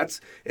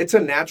it's a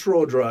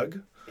natural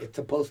drug. It's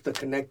supposed to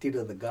connect you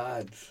to the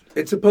gods.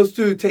 It's supposed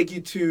to take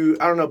you to,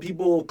 I don't know,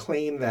 people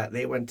claim that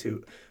they went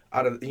to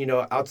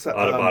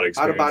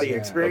out-of-body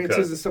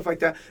experiences and stuff like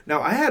that.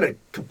 Now, I had a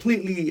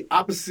completely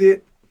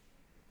opposite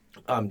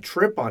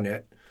trip on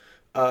it.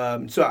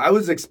 So I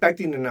was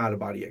expecting an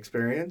out-of-body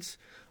experience.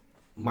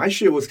 My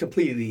shit was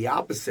completely the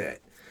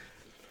opposite.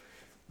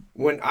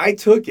 When I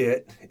took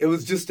it, it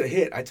was just a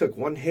hit. I took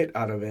one hit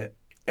out of it.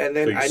 And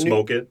then I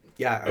smoked it?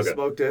 Yeah, I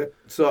smoked it.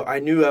 So I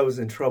knew I was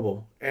in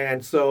trouble.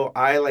 And so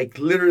I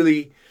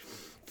literally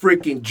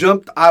freaking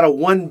jumped out of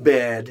one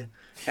bed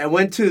and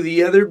went to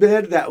the other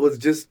bed that was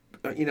just,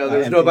 there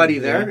was nobody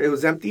there. Yeah. It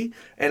was empty.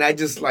 And I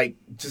just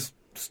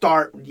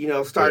start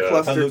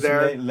clustered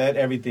there. Let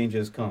everything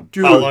just come.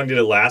 Dude, how long did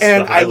it last?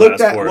 And I looked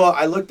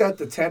at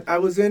the tent I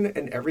was in,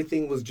 and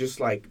everything was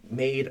just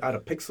made out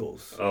of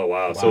pixels. Oh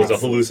wow! So it was a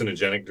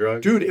hallucinogenic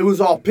drug, dude. It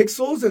was all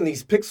pixels, and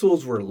these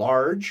pixels were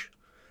large,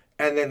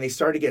 and then they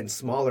started getting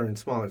smaller and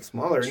smaller and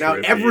smaller. Trippy. Now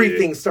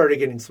everything started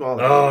getting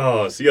smaller.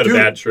 Oh, so you had a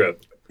bad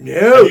trip.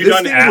 No, have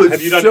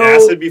you done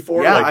acid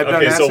before? Yeah, I've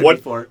done acid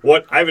before.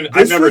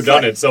 I've never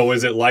done it. So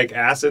is it like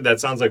acid? That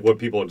sounds like what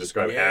people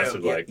describe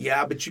acid like.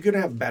 Yeah, but you can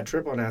have a bad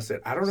trip on acid.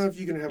 I don't know if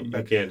you can have a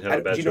bad. You can't have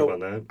a bad trip on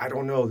that. I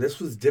don't know.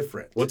 This was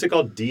different. What's it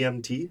called?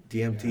 DMT.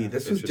 DMT. Yeah,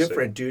 this was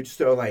different, dude.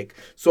 So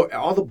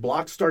all the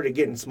blocks started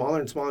getting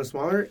smaller and smaller and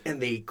smaller,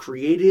 and they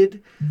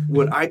created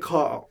what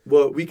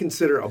we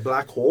consider a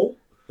black hole.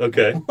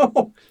 Okay.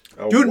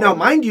 Dude, now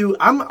mind you,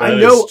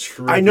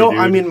 I know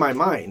I'm in my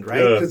mind,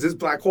 right? Because this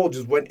black hole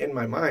just went in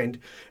my mind,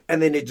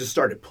 and then it just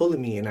started pulling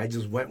me, and I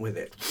just went with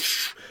it.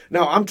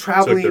 Now I'm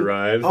traveling. Took the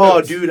ride.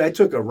 Oh, dude, I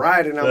took a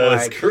ride, and I'm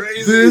like,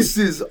 crazy. This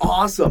is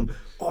awesome.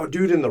 Oh,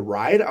 dude, in the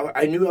ride,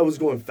 I knew I was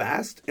going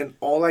fast, and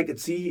all I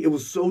could see, it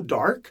was so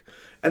dark,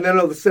 and then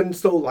all of a sudden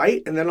so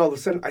light, and then all of a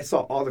sudden I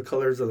saw all the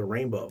colors of the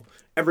rainbow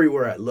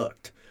everywhere I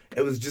looked.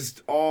 It was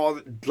just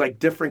all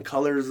different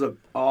colors of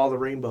all the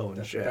rainbow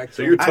and shit.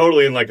 So you're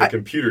totally in a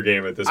computer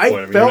game at this point.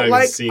 I felt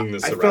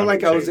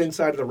like I was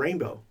inside the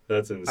rainbow.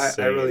 That's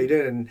insane. I really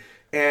did,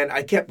 and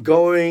I kept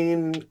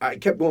going. I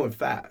kept going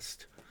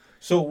fast.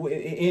 So,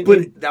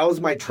 but that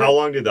was my trip. How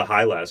long did the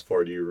high last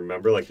for? Do you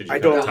remember? Did you? I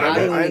don't. The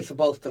high only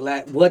supposed to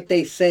last. What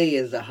they say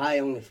is the high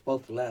only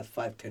supposed to last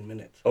 5-10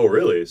 minutes. Oh,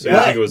 really? So you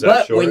think it was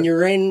that short? But when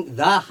you're in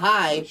the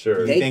high,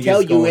 they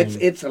tell you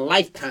it's a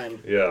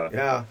lifetime. Yeah.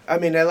 Yeah. I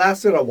mean, it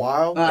lasted a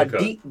while.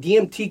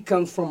 DMT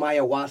comes from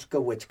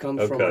ayahuasca, which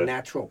comes from a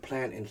natural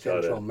plant in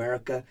Central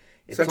America.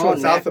 Central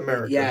and South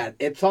America. Yeah,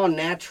 it's all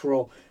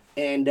natural,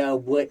 and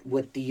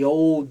what the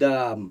old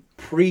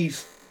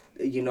priest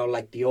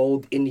like the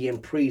old Indian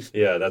priest.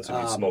 Yeah, that's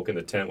when you smoke in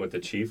the tent with the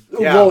chief.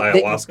 Yeah,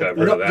 ayahuasca. I've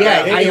heard of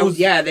that.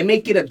 Yeah, they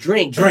make it a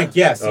drink.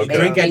 Yes. Okay.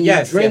 Drink it.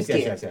 Yes.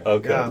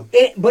 Okay. Yeah.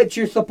 But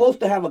you're supposed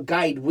to have a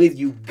guide with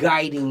you,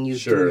 guiding you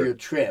through your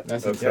trip.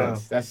 That's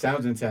intense. That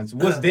sounds intense.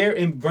 Was there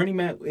in Burning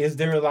Man? Is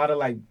there a lot of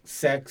like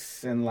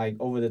sex and like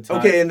over the top?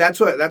 Okay, and that's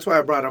why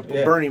I brought up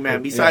Burning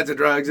Man. Besides the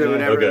drugs and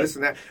whatever, this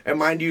and that, and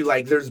mind you,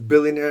 like there's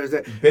billionaires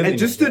and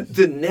just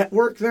the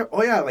network there.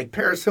 Oh yeah, like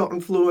Paris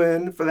Hilton flew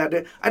in for that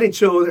day. I didn't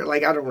show it.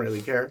 Like I don't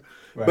really care.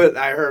 Right. But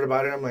I heard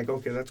about it. I'm like,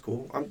 okay, that's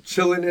cool. I'm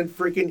chilling in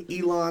freaking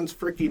Elon's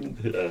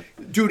freaking...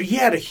 Dude, he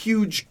had a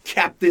huge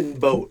captain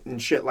boat and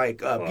shit like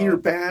Peter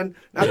Pan.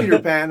 Not Peter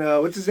Pan.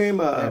 What's his name?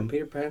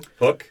 Peter Pan.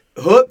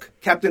 Hook?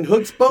 Captain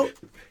Hook's boat.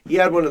 He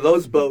had one of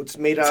those boats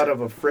made out of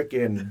a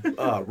freaking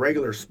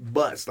regular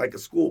bus, like a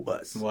school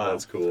bus. Wow.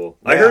 That's cool.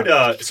 Yeah. I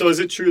heard, so is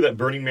it true that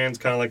Burning Man's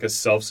kind of like a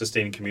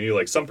self-sustaining community?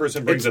 Like some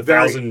person brings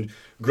 1,000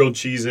 grilled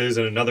cheeses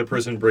and another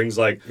person brings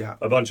like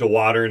a bunch of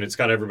water and it's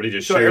kind of everybody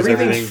just shares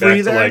everything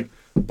back to like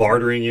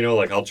bartering,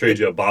 like I'll trade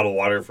you a bottle of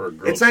water for a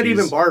grilled cheese. It's not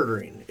even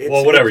bartering.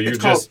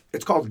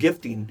 It's called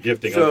gifting.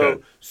 Gifting,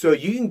 So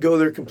you can go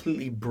there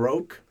completely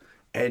broke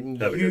and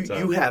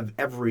you have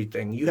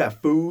everything. You have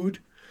food.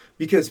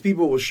 Because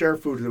people will share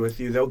food with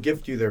you. They'll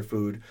gift you their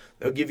food.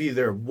 They'll give you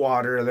their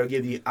water. They'll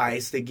give you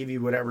ice. They give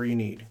you whatever you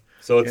need.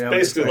 So it's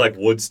basically like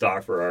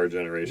Woodstock for our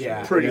generation.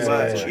 Yeah, pretty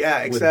much. Yeah,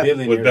 except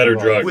with better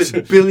drugs.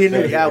 With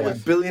billionaires,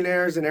 with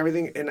billionaires and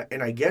everything.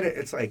 And I get it.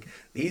 It's like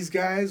these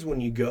guys,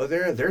 when you go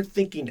there, they're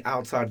thinking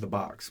outside the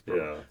box. Bro.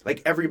 Yeah.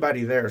 Like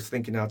everybody there is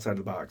thinking outside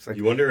the box. Like,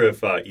 you wonder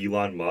if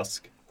Elon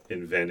Musk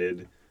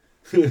invented...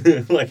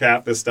 like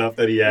half the stuff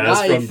that he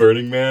has from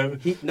Burning Man.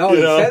 He says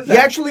that. He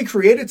actually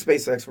created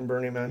SpaceX from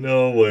Burning Man.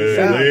 No way.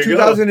 Yeah,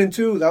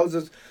 2002. That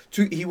was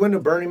he went to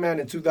Burning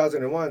Man in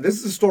 2001. This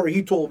is a story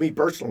he told me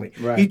personally.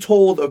 Right. He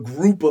told a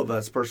group of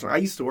us personally. I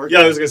used to work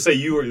there. I was going to say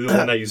you were the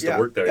one that used to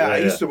work there. Yeah, I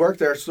used to work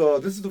there. So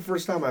this is the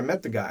first time I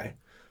met the guy.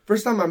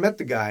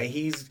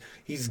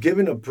 He's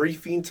given a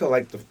briefing to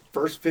like the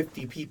first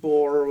 50 people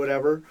or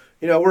whatever.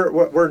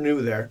 We're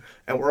new there,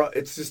 and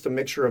it's just a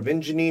mixture of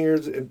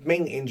engineers,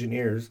 mainly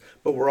engineers,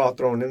 but we're all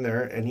thrown in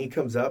there. And he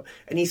comes up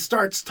and he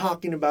starts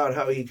talking about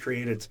how he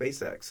created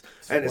SpaceX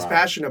and is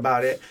passionate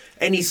about it.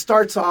 And he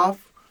starts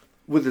off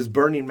with his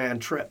Burning Man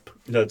trip.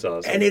 That's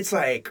awesome. And it's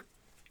like,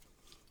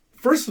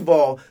 first of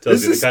all,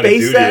 this is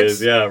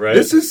SpaceX. Yeah, right.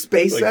 This is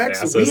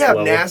SpaceX. Like we have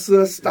level.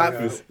 NASA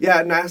stuff.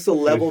 Yeah, NASA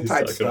level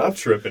type stuff.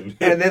 Tripping.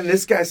 And then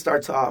this guy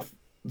starts off.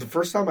 The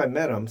first time I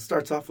met him,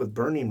 starts off with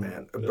Burning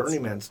Man,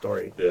 Burning Man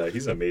story. Yeah,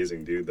 he's an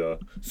amazing dude, though.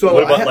 So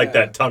what about like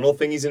that tunnel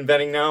thing he's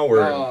inventing now?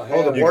 Where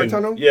the war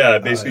tunnel? Yeah,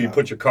 basically you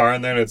put your car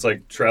in there and it's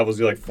like travels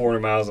you like 400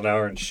 miles an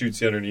hour and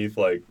shoots you underneath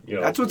like,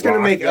 That's what's going to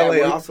make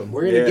LA awesome.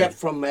 We're going to get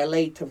from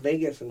LA to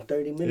Vegas in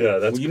 30 minutes. Yeah,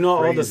 that's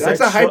all the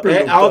that's a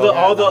hyperloop.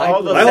 All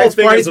the my whole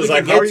thing is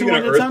like, how are you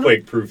going to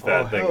earthquake-proof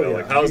that thing, though?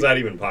 Like, how is that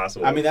even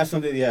possible? I mean, that's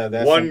something,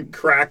 that's... One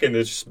crack and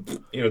it's,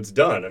 it's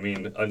done. I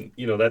mean,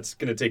 that's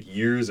going to take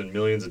years and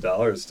millions of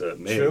dollars to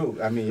make. True.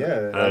 I mean,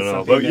 yeah. I don't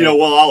know. But,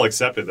 I'll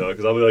accept it, though,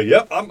 because I'll be like,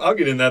 yep, I'll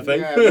get in that thing.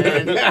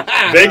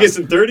 Yeah, Vegas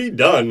in 30,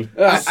 done.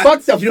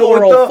 Fuck the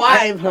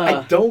 405, huh?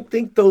 I don't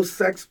think those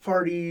sex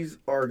parties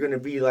are going to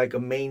be like a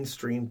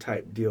mainstream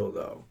type deal,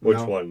 though. Which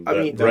one? I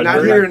mean,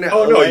 not here in LA.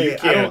 Oh, no, you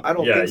can't. I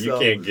don't think so. You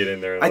can't get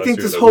in there. I think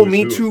this whole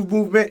Me Too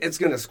movement, it's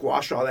going to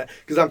squash all that.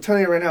 Because I'm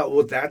telling you right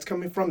now, that's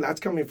coming from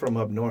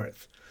up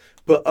north.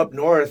 But up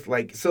north,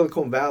 like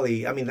Silicon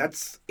Valley, I mean,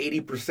 that's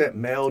 80%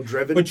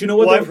 male-driven. But you know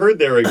what? Well, I've heard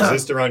there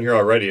exist around here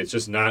already. It's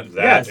just not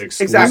that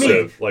exclusive.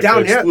 Exactly. Like the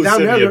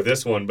exclusivity of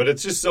this one. But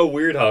it's just so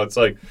weird how it's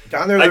like...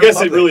 Down there, I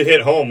guess it really hit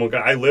home.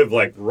 I live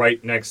like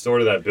right next door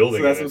to that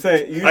building. So that's what I'm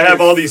saying. I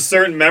have all these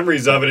certain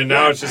memories of it, and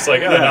now it's just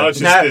like, now it's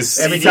just this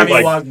every time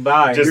you walk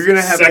by, just you're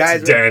gonna have sex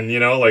guys den,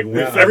 like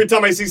every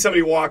time I see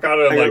somebody walk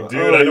out of it, I'm like,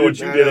 dude, I know what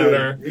you did in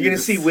there. You're going to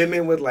see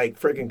women with like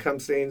freaking cum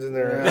stains in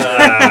their...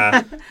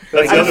 That's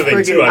the other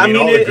thing, too. I mean,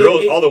 all the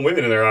girls... All the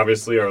women in there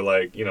obviously are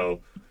like,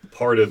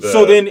 part of the...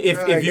 So then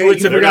if you were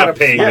to... They're not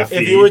paying the fee.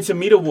 If you were to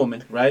meet a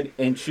woman, right,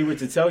 and she were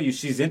to tell you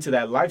she's into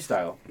that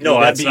lifestyle... No,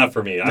 that's not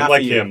for me. I'm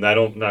like him.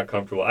 I'm not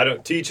comfortable. I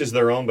don't... To each is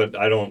their own, but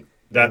I don't...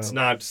 That's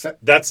not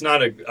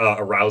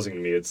arousing to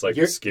me. It's like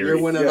scary.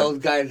 You're one of those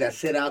guys that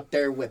sit out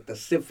there with the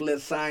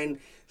syphilis sign...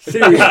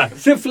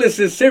 Serious. Syphilis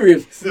is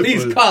serious.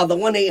 Please call the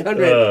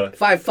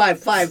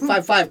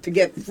 1-800-555-55 to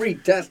get free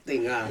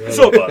testing.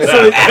 So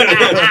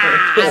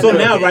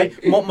now, right,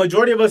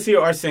 majority of us here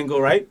are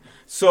single, right?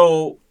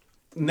 So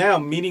now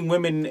meeting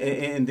women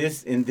in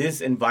this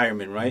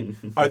environment, right?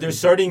 Are there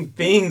certain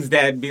things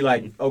that be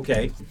like,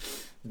 okay,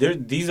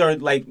 these are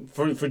like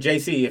for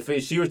JC. If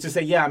she were to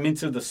say, "Yeah, I'm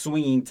into the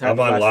swinging type,"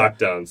 I'm on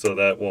lockdown, so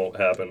that won't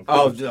happen.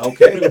 Oh,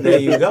 okay. There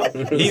you go.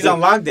 He's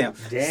on lockdown.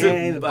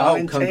 Dang,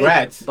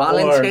 congrats!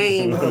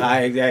 Valentine.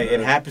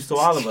 It happens to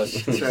all of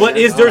us. But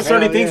is there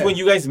certain things when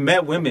you guys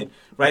met women,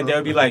 right? They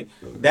would be like,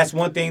 "That's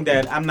one thing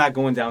that I'm not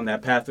going down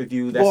that path with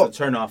you. That's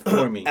a turnoff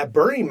for me." At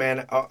Burning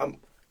Man,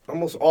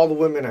 almost all the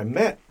women I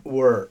met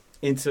were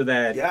into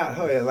that.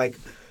 Yeah, like.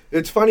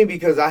 it's funny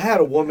because I had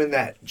a woman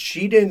that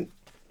she didn't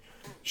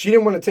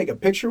want to take a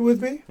picture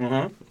with me,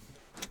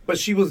 but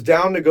she was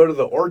down to go to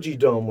the orgy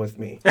dome with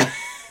me.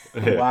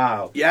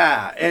 Wow.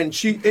 Yeah, and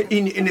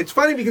and it's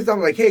funny because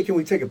I'm like, hey, can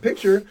we take a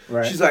picture?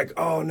 Right. She's like,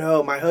 oh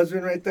no, my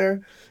husband right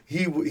there,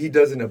 he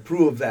doesn't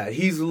approve of that.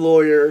 He's a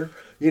lawyer.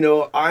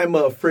 I'm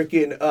a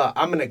freaking,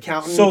 I'm an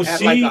accountant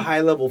at like a high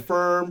level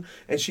firm.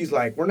 And she's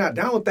like, we're not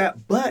down with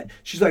that. But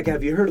she's like,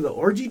 have you heard of the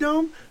orgy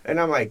dome? And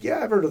I'm like,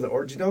 yeah, I've heard of the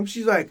orgy dome.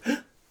 She's like,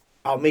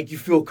 I'll make you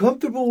feel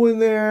comfortable in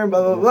there,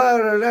 blah, blah, blah,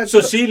 blah, blah.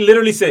 So she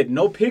literally said,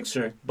 no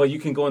picture, but you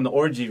can go in the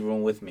orgy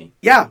room with me.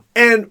 Yeah.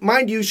 And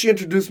mind you, she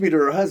introduced me to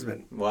her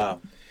husband.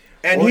 Wow.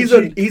 And he's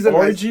an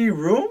orgy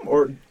room?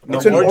 Or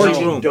it's an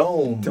orgy room.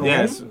 Dome.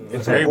 Yes.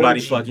 It's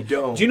everybody fucking.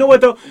 Dome. Do you know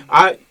what, though?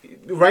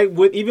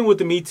 Even with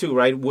the Me Too,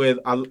 right? With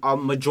a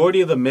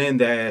majority of the men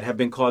that have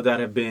been called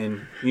out have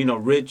been,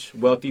 rich,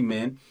 wealthy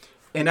men.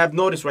 And I've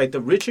noticed, right, the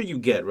richer you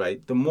get,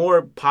 right, the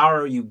more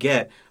power you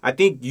get, I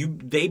think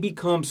they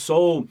become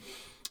so,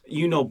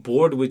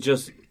 bored with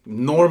just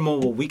normal,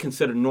 what we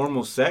consider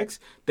normal sex,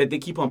 that they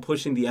keep on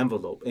pushing the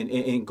envelope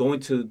and going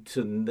to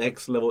the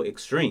next level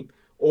extreme.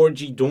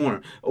 Orgy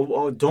dorm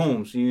or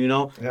domes,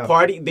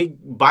 party. They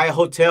buy a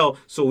hotel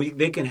so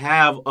they can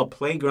have a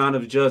playground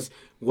of just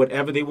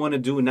whatever they want to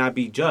do and not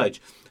be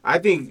judged. I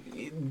think,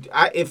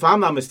 if I'm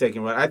not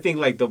mistaken, right, I think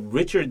like the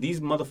richer these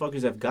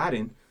motherfuckers have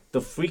gotten, the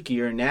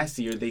freakier and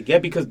nastier they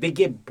get because they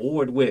get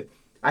bored with,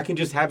 I can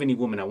just have any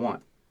woman I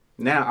want.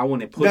 Now I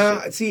want to push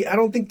it. See, I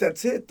don't think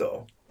that's it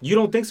though. You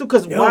don't think so?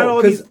 Because why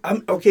all these?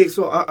 I've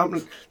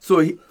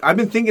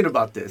been thinking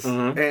about this,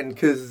 and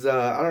because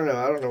I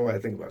don't know why I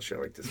think about shit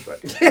like this,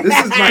 but this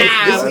is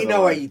my. We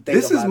know what you think.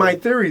 This is my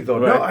theory, though.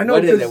 Right. No, I know.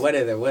 What is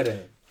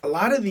it? A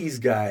lot of these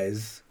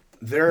guys,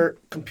 they're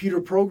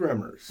computer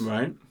programmers,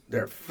 right?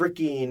 They're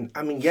freaking.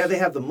 I mean, yeah, they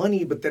have the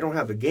money, but they don't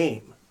have the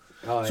game.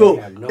 Oh, so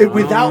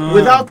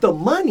without the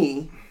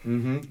money,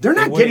 they're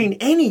not getting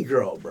any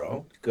girl,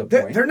 bro. Good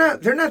point. They're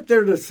not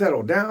there to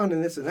settle down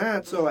and this and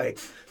that. So like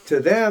to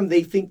them,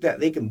 they think that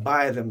they can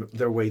buy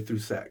their way through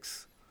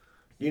sex,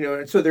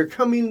 And so they're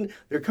coming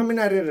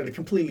at it at a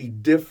completely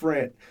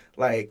different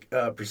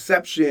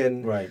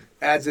perception, right?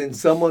 As in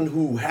someone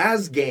who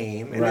has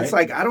game, and it's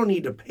like I don't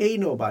need to pay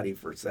nobody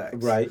for sex,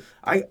 right?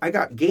 I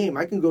got game.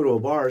 I can go to a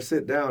bar,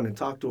 sit down, and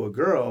talk to a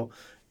girl,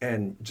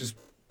 and just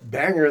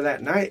bang her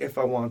that night if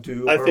I want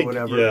to,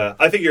 whatever. Yeah,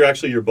 I think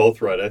you're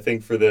both right. I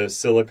think for the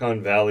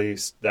Silicon Valley,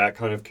 that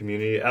kind of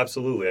community,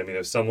 absolutely. I mean,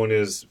 if someone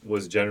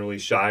was generally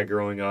shy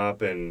growing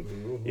up, and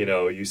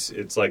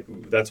it's like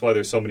that's why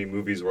there's so many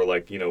movies where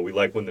we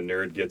like when the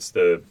nerd gets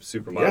the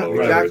supermodel, or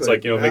whatever.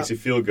 Exactly. It's it makes you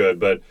feel good,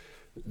 but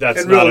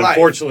that's not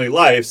unfortunately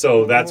life.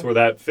 So that's where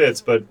that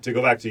fits. But to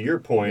go back to your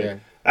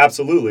point.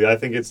 Absolutely. I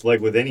think it's like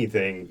with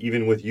anything,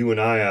 even with you and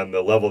I on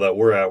the level that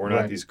we're at, we're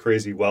not these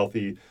crazy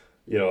wealthy,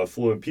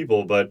 affluent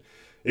people, but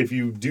if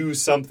you do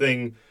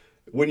something,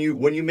 when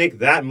you make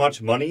that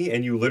much money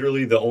and you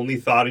literally, the only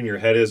thought in your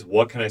head is,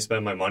 what can I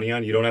spend my money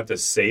on? You don't have to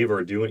save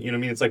or do it. You know what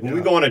I mean? It's like when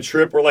we go on a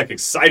trip, we're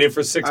excited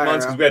for 6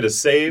 months because we had to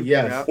save.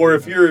 Yes. Or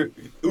if you're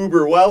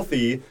uber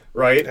wealthy,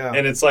 right? Yeah.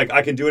 And it's like,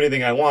 I can do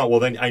anything I want.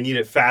 Well, then I need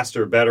it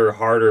faster, better,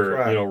 harder,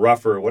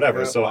 rougher, whatever.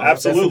 Yeah. So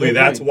absolutely,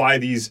 that's why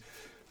these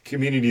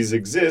communities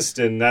exist.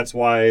 And that's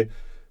why,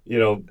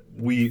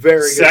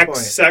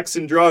 sex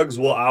and drugs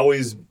will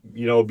always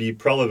be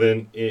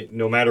prevalent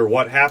no matter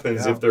what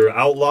happens. If they're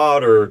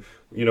outlawed or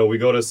we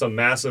go to some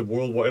massive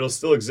worldwide, it'll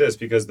still exist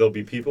because there'll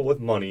be people with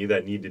money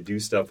that need to do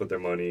stuff with their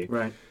money,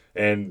 right?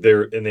 And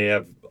they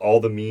have all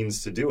the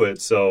means to do it.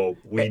 So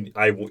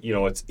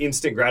it's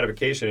instant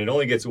gratification. It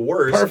only gets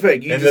worse.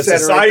 Perfect. And the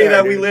society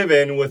that we live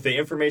in, with the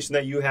information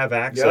that you have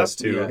access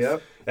to.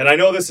 Yep. And I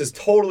know this is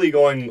totally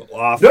going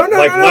off. No.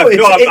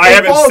 I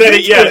haven't said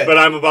it yet, but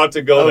I'm about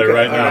to go there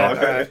right now.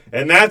 Okay.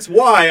 And that's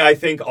why I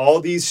think all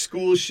these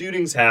school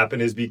shootings happen,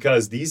 is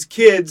because these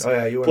kids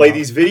play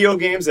these video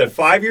games at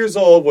 5 years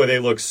old where they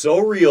look so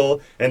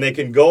real, and they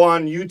can go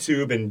on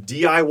YouTube and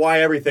DIY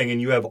everything, and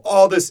you have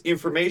all this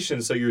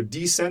information, so you're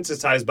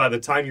desensitized by the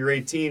time you're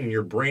 18, and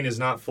your brain is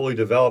not fully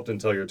developed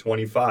until you're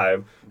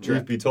 25,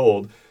 truth be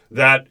told,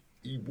 that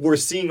we're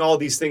seeing all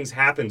these things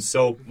happen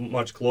so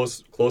much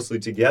closely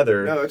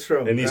together. No, it's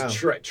true. And these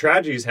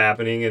tragedies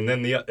happening, and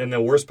then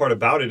the worst part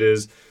about it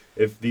is,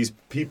 if these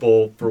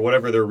people, for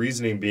whatever their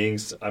reasoning being,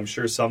 I'm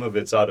sure some of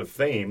it's out of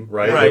fame,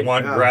 right? They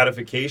want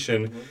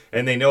gratification,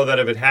 and they know that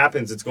if it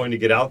happens, it's going to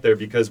get out there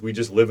because we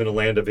just live in a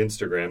land of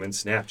Instagram and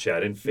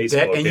Snapchat and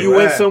Facebook. And you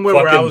went somewhere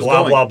where I was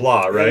going. blah,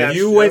 blah, right?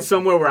 You went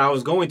somewhere where I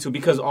was going to,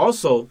 because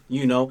also,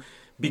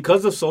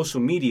 because of social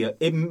media,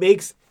 it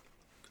makes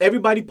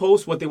everybody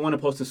post what they want to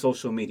post to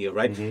social media,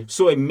 right? Mm-hmm.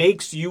 So it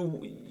makes you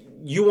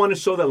want to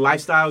show the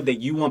lifestyle that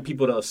you want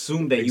people to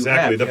assume that you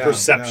have. Exactly, the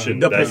perception.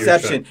 The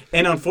perception.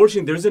 And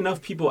unfortunately, there's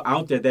enough people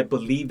out there that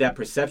believe that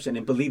perception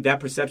and believe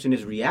that perception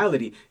is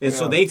reality. And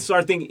so they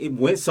start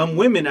thinking, some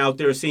women out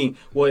there are seeing,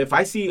 well, if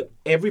I see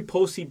every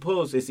post he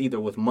posts, it's either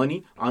with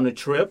money, on a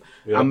trip,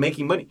 I'm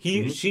making money.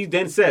 She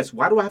then says,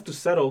 why do I have to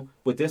settle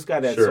with this guy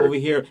that's over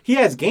here? He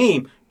has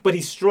game, but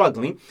he's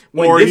struggling.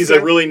 Or he's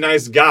a really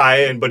nice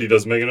guy, but he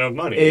doesn't make enough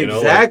money.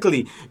 Exactly.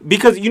 You know?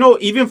 Because,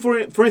 even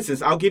for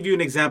instance, I'll give you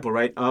an example,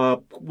 right? A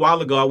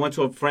while ago, I went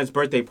to a friend's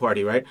birthday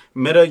party, right?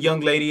 Met a young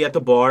lady at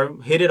the bar,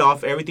 hit it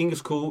off, everything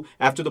is cool.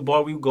 After the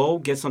bar, we go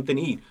get something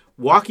to eat.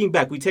 Walking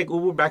back, we take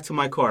Uber back to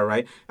my car,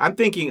 right? I'm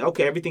thinking,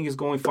 okay, everything is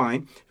going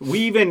fine. We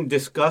even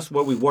discussed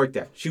where we worked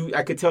at.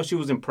 I could tell she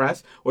was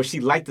impressed, or she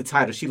liked the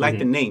title. She liked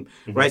the name,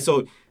 right?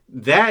 So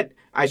that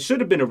I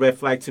should have been a red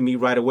flag to me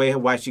right away.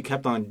 Why she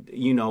kept on,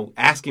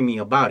 asking me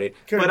about it.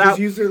 Could have just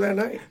used her that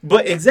night.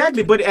 But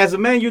exactly. But as a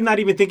man, you're not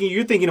even thinking.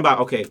 You're thinking about,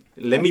 okay,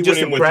 let me just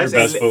impress.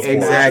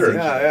 Exactly.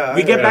 Yeah,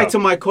 we get back to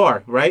my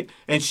car, right?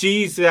 And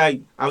she's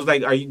like, I was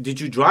like, did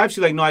you drive?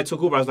 She's like, no, I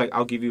took Uber. I was like,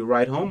 I'll give you a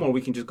ride home, or we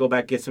can just go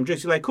back get some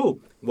drinks. She's like, cool.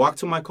 Walk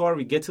to my car.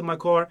 We get to my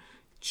car.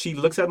 She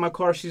looks at my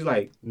car. She's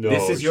like,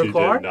 this is your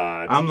car? Did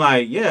not. I'm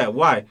like, yeah.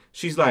 Why?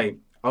 She's like,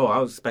 oh, I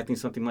was expecting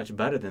something much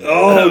better than that.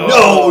 Oh,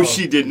 no,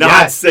 she did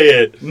not say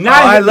it.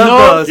 I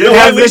love those. You know,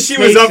 at least she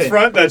was up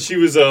front that she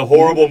was a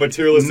horrible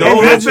materialistic.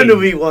 No, it happened to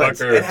me once.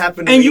 It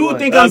happened to me and you would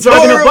think I'm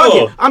driving a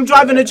Buggy. I'm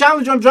driving a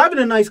Challenger. I'm driving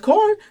a nice car.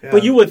 Yeah.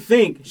 But you would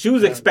think she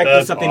was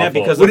expecting something that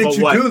because what did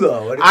you do,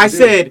 though? I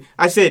said,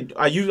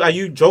 are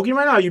you joking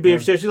right now? Are you being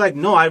serious? She's like,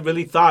 no, I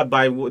really thought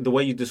by the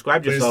way you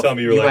described yourself. Please tell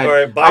me you were like, all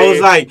right, bye. I was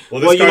like,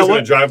 well, this car's going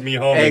to drive me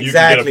home and you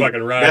can get a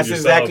fucking ride That's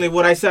yourself. exactly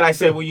what I said. I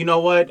said, well, you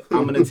know what?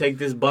 I'm going to take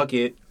this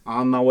bucket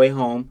on my way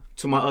home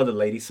to my other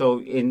lady. So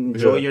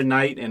enjoy your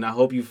night, and I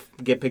hope you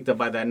get picked up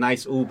by that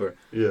nice Uber.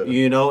 Yeah.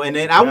 And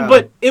then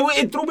but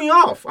it threw me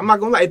off. I'm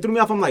not gonna lie, it threw me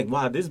off. I'm like,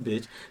 wow, these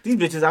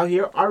bitches out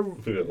here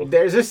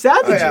there's a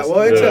savages. Oh, yeah,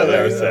 well,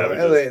 it's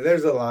LA.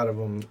 There's a lot of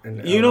them.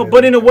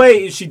 But in a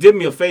way, she did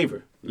me a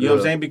favor. You know what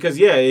I'm saying?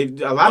 Because a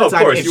lot of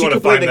times, if you she want to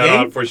could play find the that game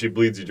out before she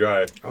bleeds you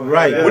dry.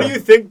 Right. Yeah. What do you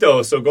think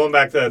though? So going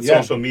back to that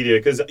social media,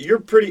 because you're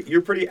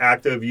pretty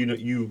active.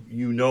 You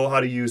know how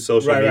to use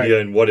social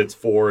media and what it's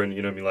for, and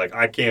I mean, like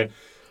I can't.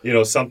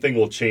 Something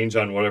will change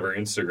on whatever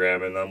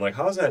Instagram, and I'm like,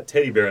 how's that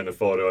teddy bear in the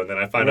photo? And then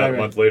I find out a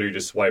month later you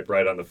just swipe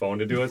right on the phone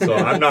to do it. So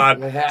I'm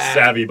not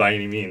savvy by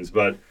any means,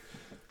 but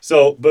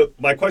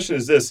my question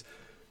is this.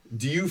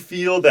 Do you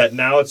feel that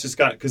now it's just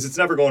got, because it's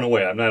never going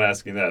away, I'm not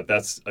asking that,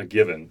 that's a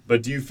given,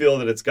 but do you feel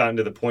that it's gotten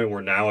to the point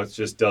where now it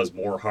just does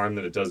more harm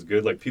than it does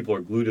good? Like people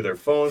are glued to their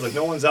phones, like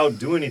no one's out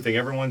doing anything,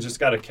 everyone's just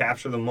got to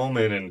capture the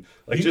moment and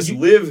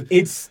live.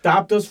 It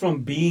stopped us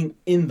from being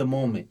in the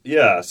moment.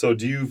 Yeah, so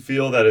do you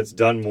feel that it's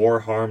done more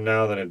harm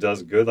now than it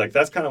does good? Like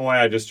that's kind of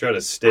why I just try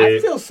to stay. I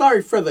feel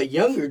sorry for the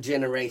younger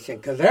generation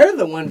because they're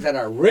the ones that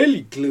are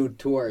really glued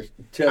to our.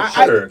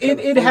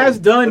 It has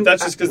done. But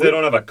that's just because they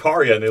don't have a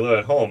car yet and they live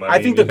at home.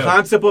 I think the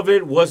concept of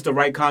it was the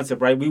right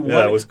concept, right?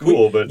 It was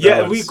cool,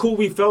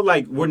 we felt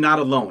like we're not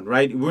alone,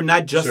 right? We're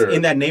not just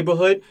in that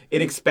neighborhood.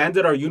 It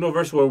expanded our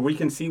universe where we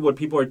can see what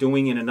people are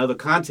doing in another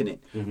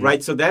continent,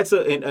 right? So that's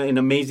an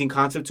amazing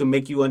concept to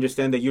make you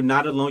understand that you're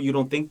not alone. You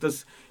don't think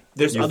this.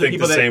 There's you other think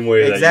people the that same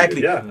way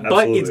exactly, that you,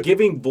 but it's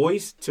giving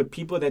voice to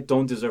people that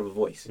don't deserve a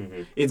voice.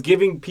 It's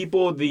giving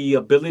people the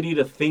ability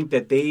to think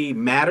that they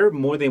matter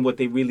more than what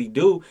they really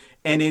do,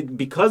 and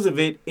because of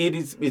it,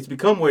 it's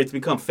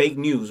become fake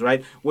news,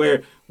 right?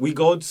 Where we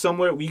go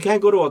somewhere, we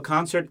can't go to a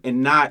concert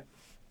and not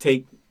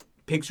take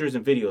pictures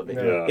and video of it.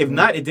 Yeah. If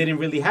not, it didn't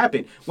really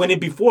happen.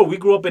 Before we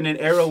grew up in an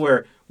era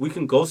where we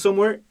can go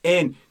somewhere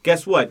and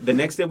guess what? The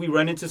next day we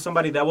run into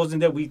somebody that wasn't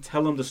there, we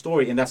tell them the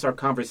story and that's our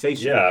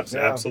conversation. Yeah,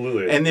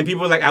 absolutely. And then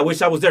people are like, I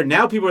wish I was there.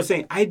 Now people are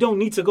saying, I don't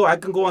need to go. I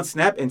can go on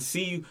Snap and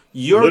see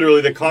your... Literally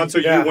the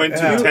concert you went to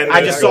 10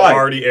 minutes ago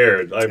already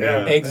aired. I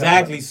mean,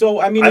 exactly. So,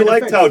 I mean... I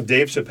liked how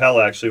Dave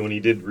Chappelle actually, when he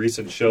did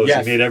recent shows,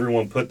 he made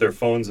everyone put their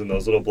phones in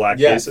those little black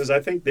cases. I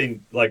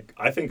think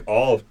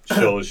all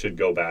shows should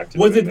go back to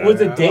Was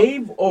it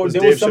Dave or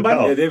there was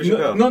somebody? Yeah, Dave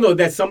Chappelle. No,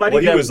 that's somebody.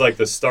 Well, he was like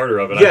the starter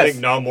of it. Yes. I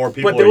think now more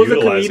people are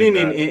utilizing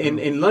that. But there was a comedian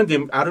in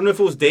London. I don't know if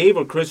it was Dave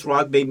or Chris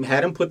Rock. They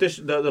had him put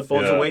the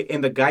phones away,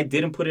 and the guy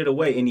didn't put it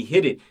away, and he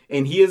hid it.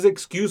 And his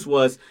excuse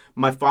was,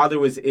 "My father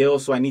was ill,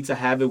 so I need to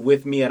have it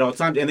with me at all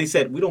times." And they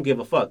said, "We don't give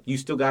a fuck. You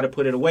still got to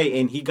put it away."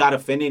 And he got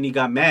offended, and he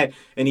got mad,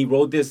 and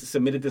he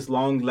submitted this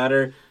long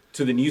letter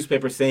to the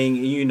newspaper saying,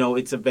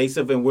 it's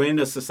evasive, and we're in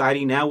a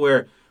society now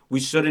where we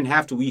shouldn't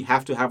have to. We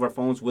have to have our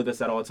phones with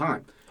us at all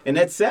time. And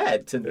that's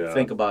sad to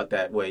think about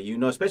that way,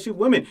 especially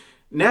women.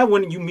 Now,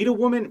 when you meet a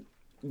woman,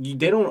 you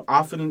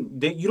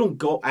don't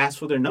go ask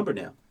for their number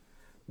now.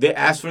 They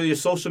ask for your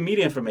social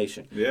media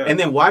information. Yeah. And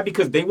then why?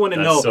 Because they want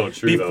to know,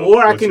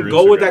 before I can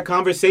go with that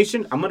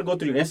conversation, I'm going to go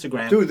through your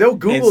Instagram. Dude, they'll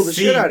Google the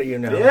shit out of you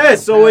now. Yeah,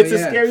 so it's a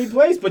scary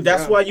place. But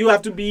that's why you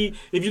have to be,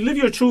 if you live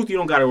your truth, you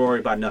don't got to worry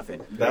about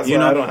nothing. That's why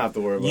I don't have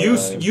to worry about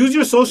Use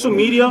your social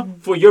media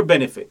for your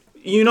benefit.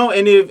 You know,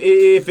 and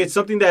if it's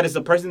something that is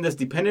a person that's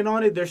dependent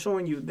on it, they're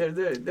showing you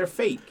they're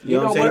fake. You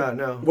know what I'm saying?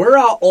 No. We're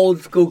all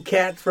old school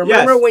cats.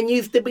 Remember when you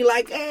used to be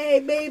like, "Hey,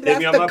 babe,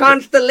 that's the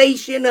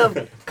constellation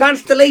of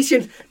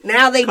constellations."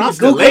 Now they be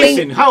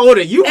googling. How old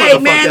are you? Hey,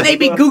 man, they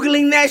be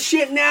googling that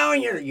shit now,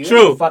 and you're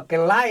true. A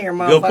fucking liar,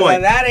 motherfucker. Good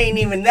point. That ain't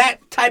even that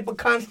type of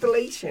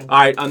constellation. All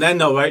right. On that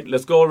note, right,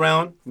 let's go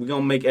around. We're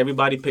gonna make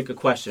everybody pick a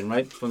question,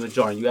 right, from the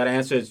jar. You got to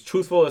answer as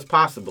truthful as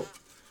possible,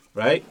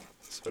 right?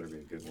 This better be a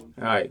good one.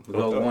 All right,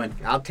 we'll go one.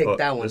 I'll take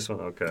that one. This one,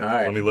 okay. All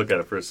right. Let me look at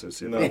it first to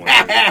see that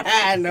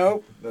one.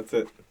 Nope. That's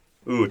it.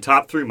 Ooh,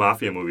 top 3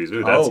 mafia movies.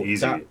 Ooh, that's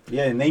easy.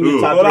 Name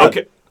your top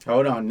 3. Okay.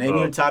 Hold on. Name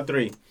your top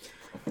 3.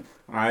 All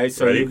right,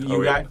 so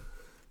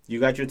you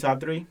got your top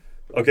 3?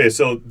 Okay,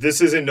 so this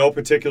is in no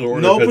particular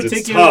order because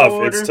it's tough.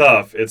 Order.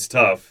 It's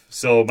tough.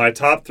 So my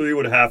top 3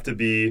 would have to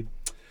be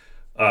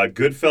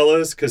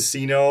Goodfellas,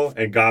 Casino,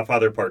 and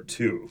Godfather Part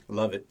 2.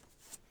 Love it.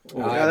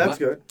 Yeah, that's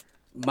good.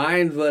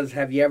 Mine was,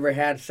 have you ever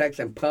had sex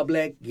in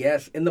public?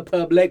 Yes, in the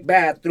public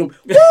bathroom.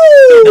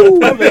 Woo!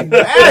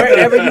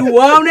 Wherever you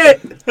want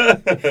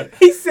it.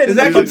 He said, is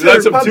that some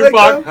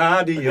Tupac?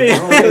 How do you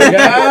want it?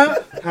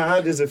 Yeah.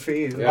 How does it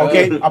feel? Yeah.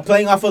 Okay, I'm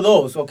playing off of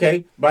those,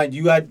 okay? Brian,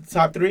 you got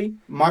top 3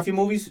 mafia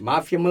movies?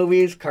 Mafia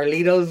movies,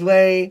 Carlito's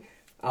Way.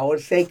 I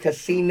would say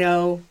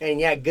Casino, and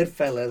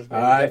Goodfellas.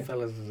 All right.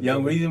 Goodfellas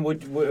Young Reason,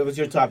 what was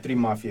your top 3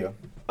 mafia?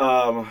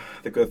 The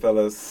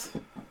Goodfellas,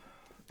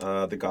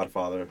 The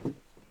Godfather.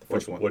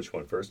 Which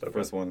one first? The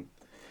first one.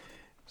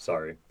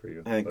 Sorry for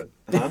you.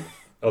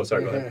 Oh,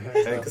 sorry. Go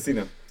ahead. And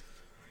Casino.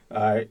 All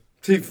right.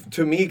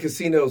 To me,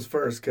 Casino's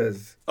first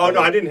because. Oh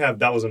no, I didn't have.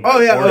 That wasn't. Oh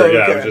yeah. order. Okay.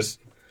 Yeah, I was just.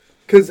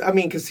 Because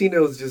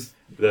Casino's just.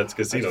 That's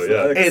Casino.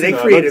 Yeah. Hey, they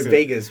created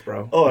Vegas,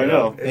 bro. Oh, I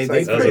know. It's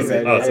an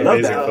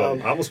amazing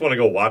film. I almost want to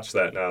go watch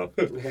that now.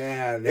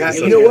 Yeah.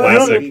 You know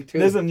what?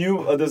 There's a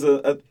new. There's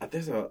a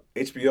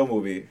HBO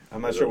movie.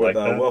 I'm not sure what.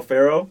 Will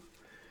Ferrell.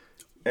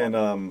 And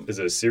is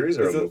it a series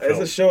or a film? It's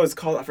a show. It's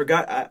called. I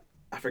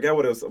forgot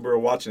what it was. We were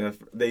watching.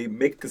 They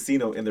make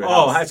casino in their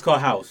house. Oh, it's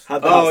called House.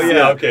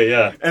 Okay,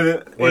 yeah. And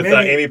then with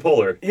Amy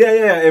Poehler.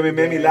 Yeah. And it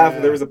made me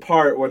laugh. There was a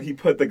part when he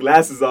put the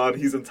glasses on.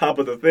 He's on top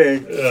of the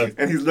thing,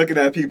 and he's looking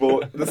at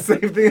people. The same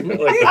thing.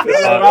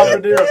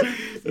 Robert De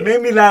Niro.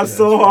 Made me laugh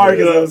so hard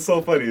because it was so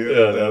funny.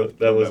 Yeah,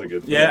 that was a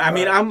good film. Yeah, I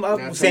mean,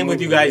 I'm same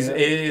with you guys. It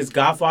is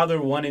Godfather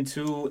 1 and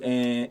 2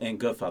 and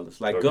Goodfellas.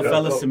 Like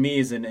Goodfellas to me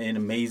is an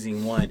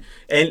amazing one.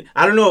 And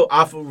I don't know.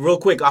 Real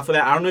quick off of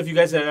that, I don't know if you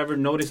guys have ever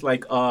noticed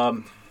like.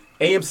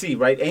 AMC,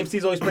 right?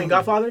 AMC's always playing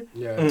Godfather.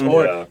 Yeah.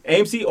 Or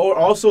AMC, or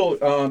also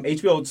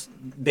HBO.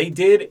 They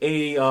did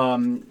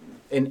an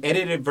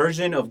edited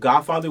version of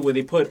Godfather where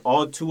they put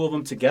all 2 of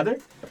them together,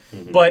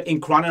 but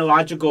in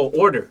chronological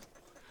order.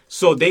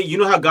 So you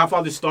know how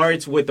Godfather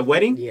starts with the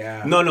wedding?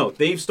 Yeah. No.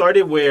 They've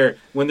started when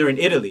they're in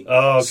Italy.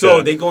 Oh, okay.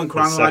 So they go in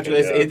chronological.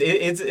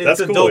 It's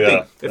a cool, dope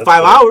thing. It's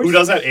 5 hours. Who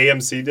does that?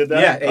 AMC did that?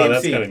 Yeah, AMC.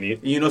 That's kind of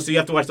neat. You know, so you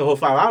have to watch the whole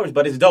 5 hours,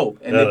 but it's dope.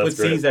 And they put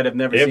scenes that I've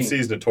never seen.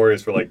 AMC's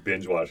notorious for like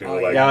binge watching, full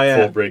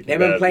Breaking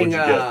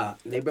Bad.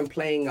 They've been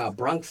playing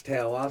Bronx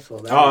Tale also.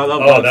 I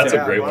love Bronx Tale. That's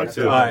a great one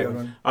too.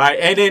 All right.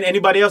 And then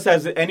anybody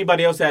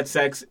else had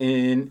sex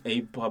in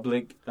a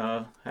public?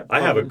 I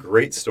have a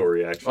great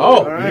story actually.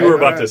 Oh, you were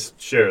about to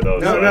share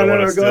those. No,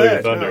 go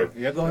ahead. Thunder.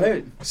 Yeah, go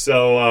ahead.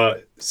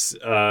 So,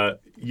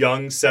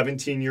 young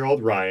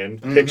 17-year-old Ryan.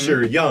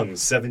 Picture young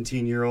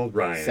 17-year-old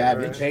Ryan.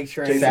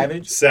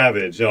 Savage.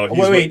 Savage. No,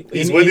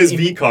 he's with his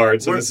V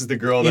card. So this is the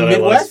girl that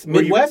Midwest? I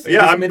love. Midwest?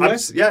 Yeah,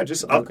 Midwest?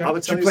 I'll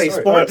tell you play a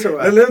story. sports.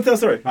 Let him tell a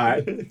story. All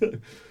right.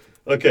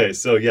 Okay,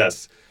 so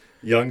yes.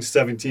 Young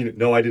 17.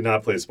 No, I did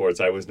not play sports.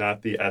 I was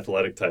not the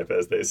athletic type,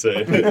 as they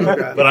say.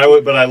 But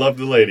I loved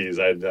the ladies.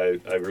 I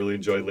really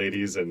enjoyed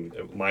ladies, and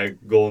my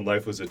goal in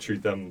life was to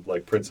treat them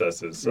like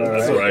princesses. So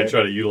that's where I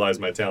try to utilize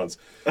my talents.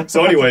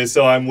 So anyway,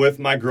 I'm with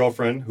my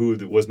girlfriend, who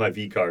was my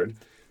V card.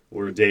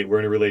 We're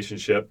in a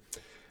relationship,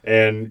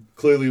 and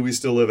clearly we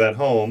still live at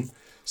home.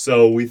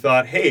 So we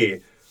thought,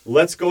 hey,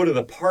 let's go to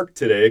the park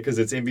today because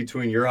it's in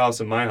between your house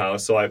and my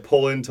house. So I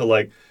pull into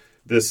like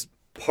this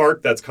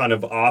park that's kind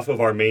of off of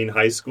our main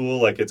high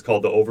school, like it's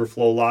called the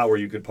overflow lot where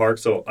you could park.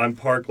 So I'm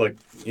parked my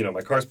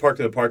car's parked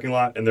in the parking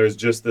lot, and there's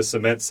just the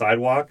cement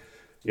sidewalk,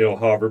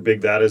 however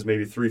big that is,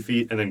 maybe 3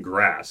 feet, and then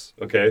grass.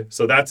 Okay,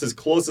 so that's as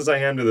close as I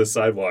am to the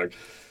sidewalk.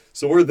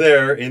 So we're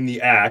there in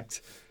the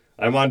act.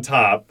 I'm on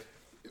top.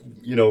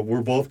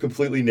 We're both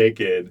completely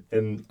naked,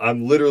 and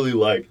I'm literally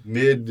like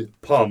mid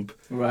pump,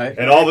 right?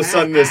 And all of a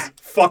sudden, this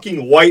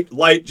fucking white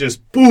light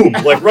just boom,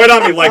 like right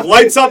on me, like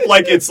lights up,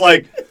 like it's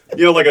like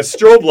like a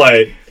strobe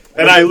light.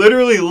 And I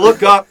literally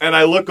look up and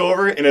I look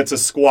over, and it's a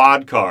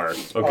squad car.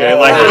 Okay,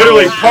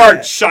 literally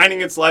parked, shining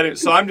its light.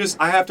 So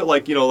I have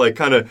to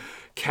kind of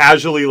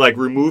casually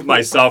remove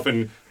myself,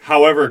 and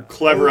however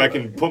clever I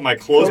can put my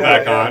clothes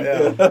back on,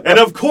 and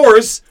of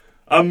course.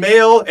 A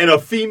male and a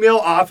female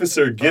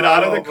officer get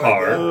out of the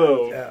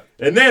car,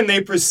 and then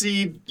they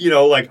proceed,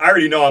 I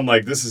already know I'm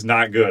like, this is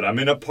not good. I'm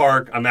in a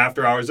park. I'm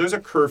after hours. There's a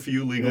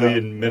curfew legally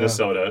in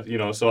Minnesota,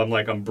 so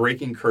I'm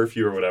breaking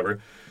curfew or whatever.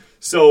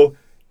 So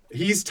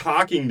he's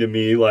talking to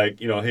me like,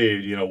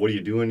 hey, what are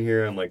you doing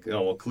here? I'm like,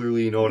 oh, well,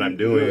 clearly you know what I'm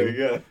doing.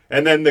 Yeah.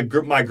 And then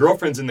my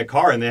girlfriend's in the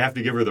car, and they have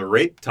to give her the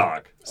rape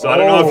talk. So I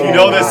don't know if you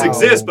know this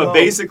exists, but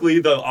basically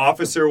the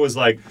officer was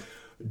like,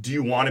 do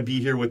you want to be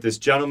here with this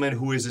gentleman?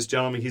 Who is this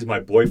gentleman? He's my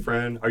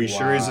boyfriend. Are you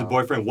sure he's his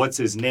boyfriend? What's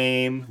his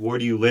name? Where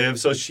do you live?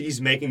 So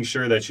she's making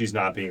sure that she's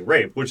not being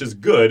raped, which is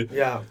good.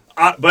 Yeah.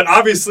 But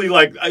obviously,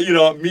 like,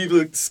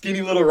 me,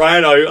 skinny little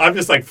Ryan, I'm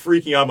just like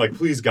freaking out. I'm like,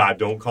 please, God,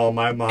 don't call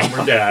my mom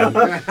or dad.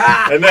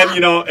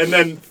 and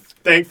then,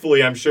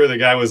 thankfully, I'm sure the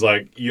guy was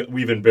like,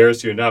 we've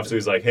embarrassed you enough. So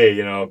he's like, hey,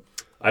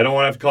 I don't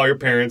want to have to call your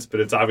parents, but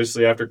it's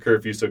obviously after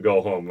curfew, so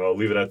go home. I'll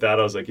leave it at that.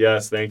 I was like,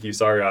 yes, thank you.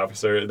 Sorry,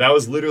 officer. That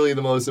was literally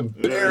the most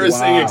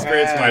embarrassing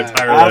experience of my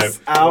entire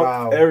life.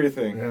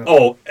 Everything. Yeah.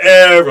 Oh,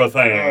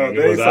 everything.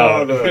 They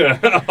saw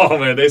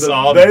they saw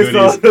all the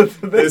goodies.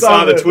 They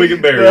saw the twig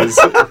and berries.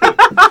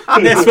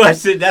 Next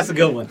question. That's a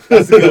good one.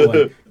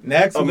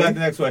 Next, we got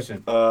the next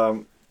question.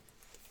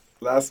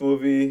 Last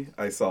movie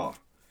I saw,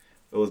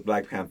 it was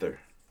Black Panther.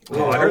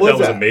 Oh, I heard that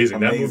was amazing.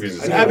 That movie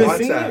is. I haven't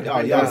seen it.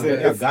 Oh,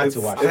 yeah, I've got to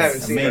watch it. I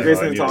haven't seen it. Great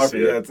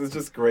cinematography. Yeah, it's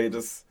just great.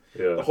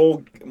 The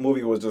whole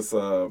movie was just.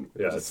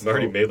 It's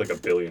already made like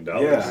 $1 billion.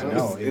 Yeah, I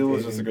know. It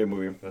was just a great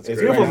movie.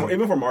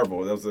 Even for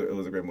Marvel, it was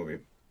a great movie.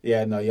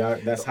 Yeah, no,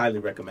 that's highly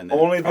recommended.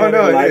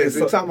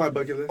 It's on my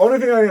bucket list. Only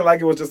thing I didn't like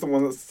it was just some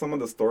of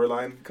the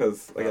storyline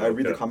because I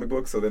read the comic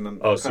book, so then.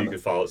 So you could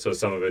follow. So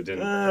some of it didn't.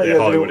 They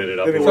Hollywooded it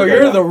up. So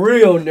you're the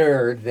real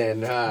nerd,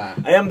 then, huh?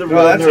 I am the real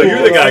nerd. So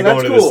you're the guy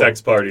going to the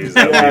sex parties.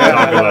 That we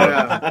talk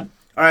about.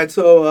 All right,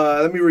 so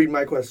let me read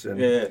my question.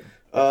 Yeah.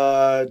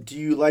 Do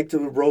you like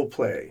to role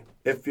play?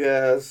 If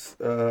yes,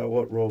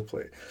 what role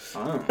play?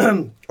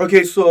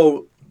 Okay,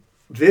 so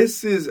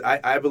this is.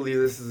 I believe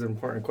this is an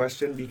important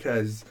question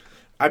because.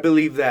 I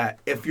believe that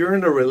if you're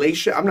in a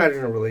relationship, I'm not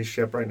in a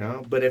relationship right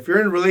now, but if you're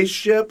in a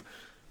relationship,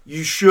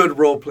 you should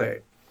role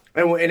play.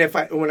 And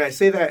when I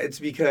say that, it's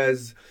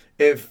because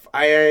if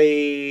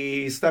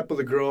I slept with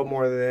a girl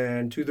more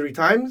than 2-3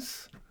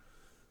 times,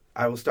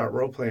 I will start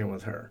role playing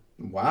with her.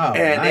 Wow,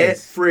 and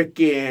nice.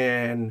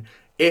 Even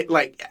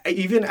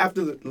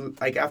after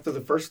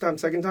the first time,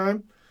 second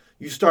time,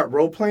 you start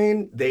role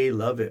playing, they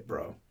love it,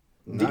 bro.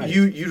 Nice.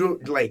 You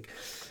don't like.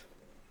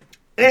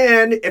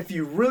 And if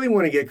you really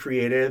want to get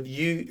creative,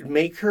 you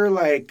make her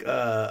like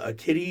a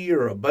kitty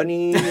or a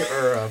bunny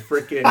or a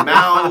freaking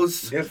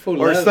mouse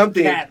or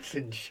something. Cats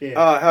and shit.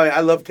 Oh, hell yeah,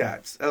 I love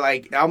cats.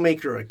 Like I'll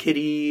make her a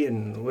kitty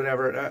and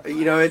whatever.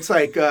 It's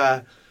like.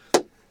 I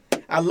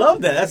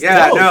love that. That's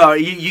dope. No,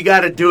 you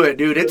got to do it,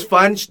 dude. It's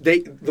fun.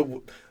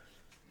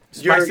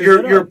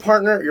 Your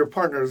partner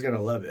is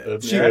gonna love it.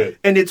 That's right.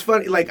 And it's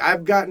funny. Like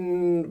I've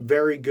gotten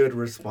very good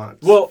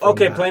response. Well,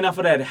 okay, playing off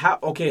of that. How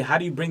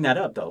do you bring that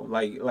up though?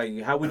 Like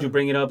how would you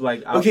bring it up?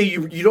 Like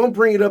you don't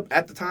bring it up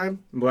at the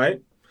time,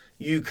 right?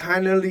 You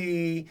kind of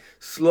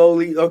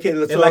slowly. Okay,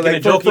 let's like in a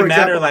joking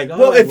manner. Like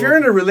if you're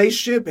in a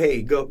relationship,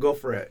 hey, go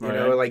for it. You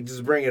know, like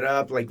just bring it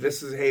up. Like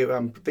this is hey,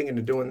 I'm thinking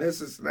of doing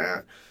this and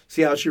that.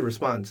 See how she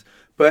responds.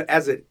 But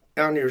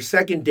on your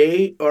second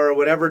date or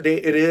whatever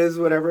date it is,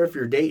 if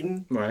you're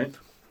dating, right?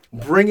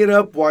 Bring it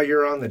up while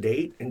you're on the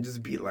date and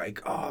just be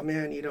like, oh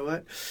man, you know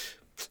what?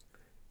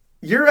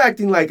 You're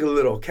acting like a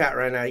little cat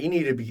right now. You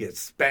need to get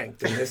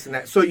spanked and this and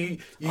that. So you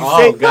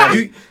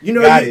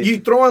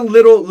throw in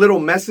little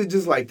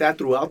messages like that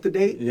throughout the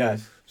date.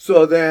 Yes.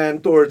 So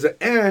then towards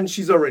the end,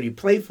 she's already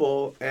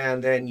playful,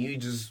 and then you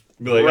just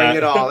bring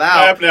it all out.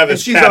 I happen to have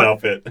this cat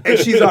outfit, and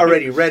she's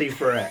already ready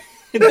for it.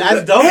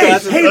 That's dope.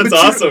 That's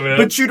awesome, man.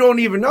 But you don't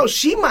even know.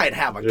 She might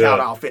have a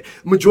cat outfit.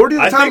 Majority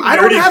of the time, I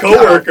don't have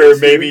coworker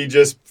maybe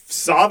just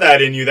saw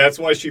that in you. That's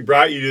why she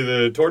brought you to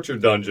the torture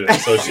dungeon.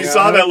 So she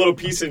saw that little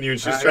piece in you,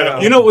 and she was trying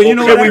to. You know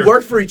what? We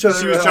worked for each other.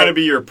 She was trying to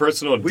be your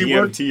personal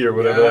DMT or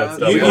whatever that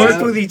stuff. We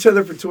worked with each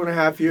other for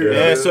 2.5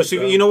 years. Yeah. So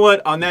you know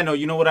what? On that note,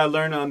 you know what I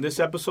learned on this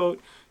episode?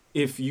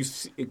 If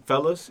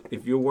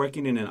you're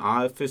working in an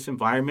office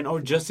environment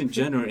or just in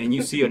general, and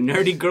you see a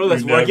nerdy girl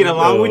that's working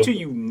along with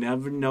you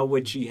never know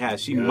what she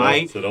has. She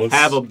might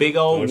have a big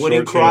old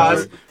wooden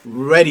cross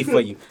ready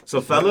for you. So,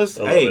 fellas,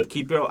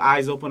 keep your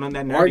eyes open on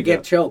that nerdy girl. Or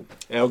get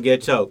choked. Or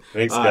get choked.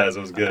 Thanks, guys.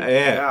 It was good.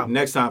 Yeah.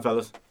 Next time,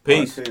 fellas.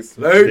 Peace.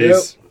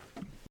 Peace.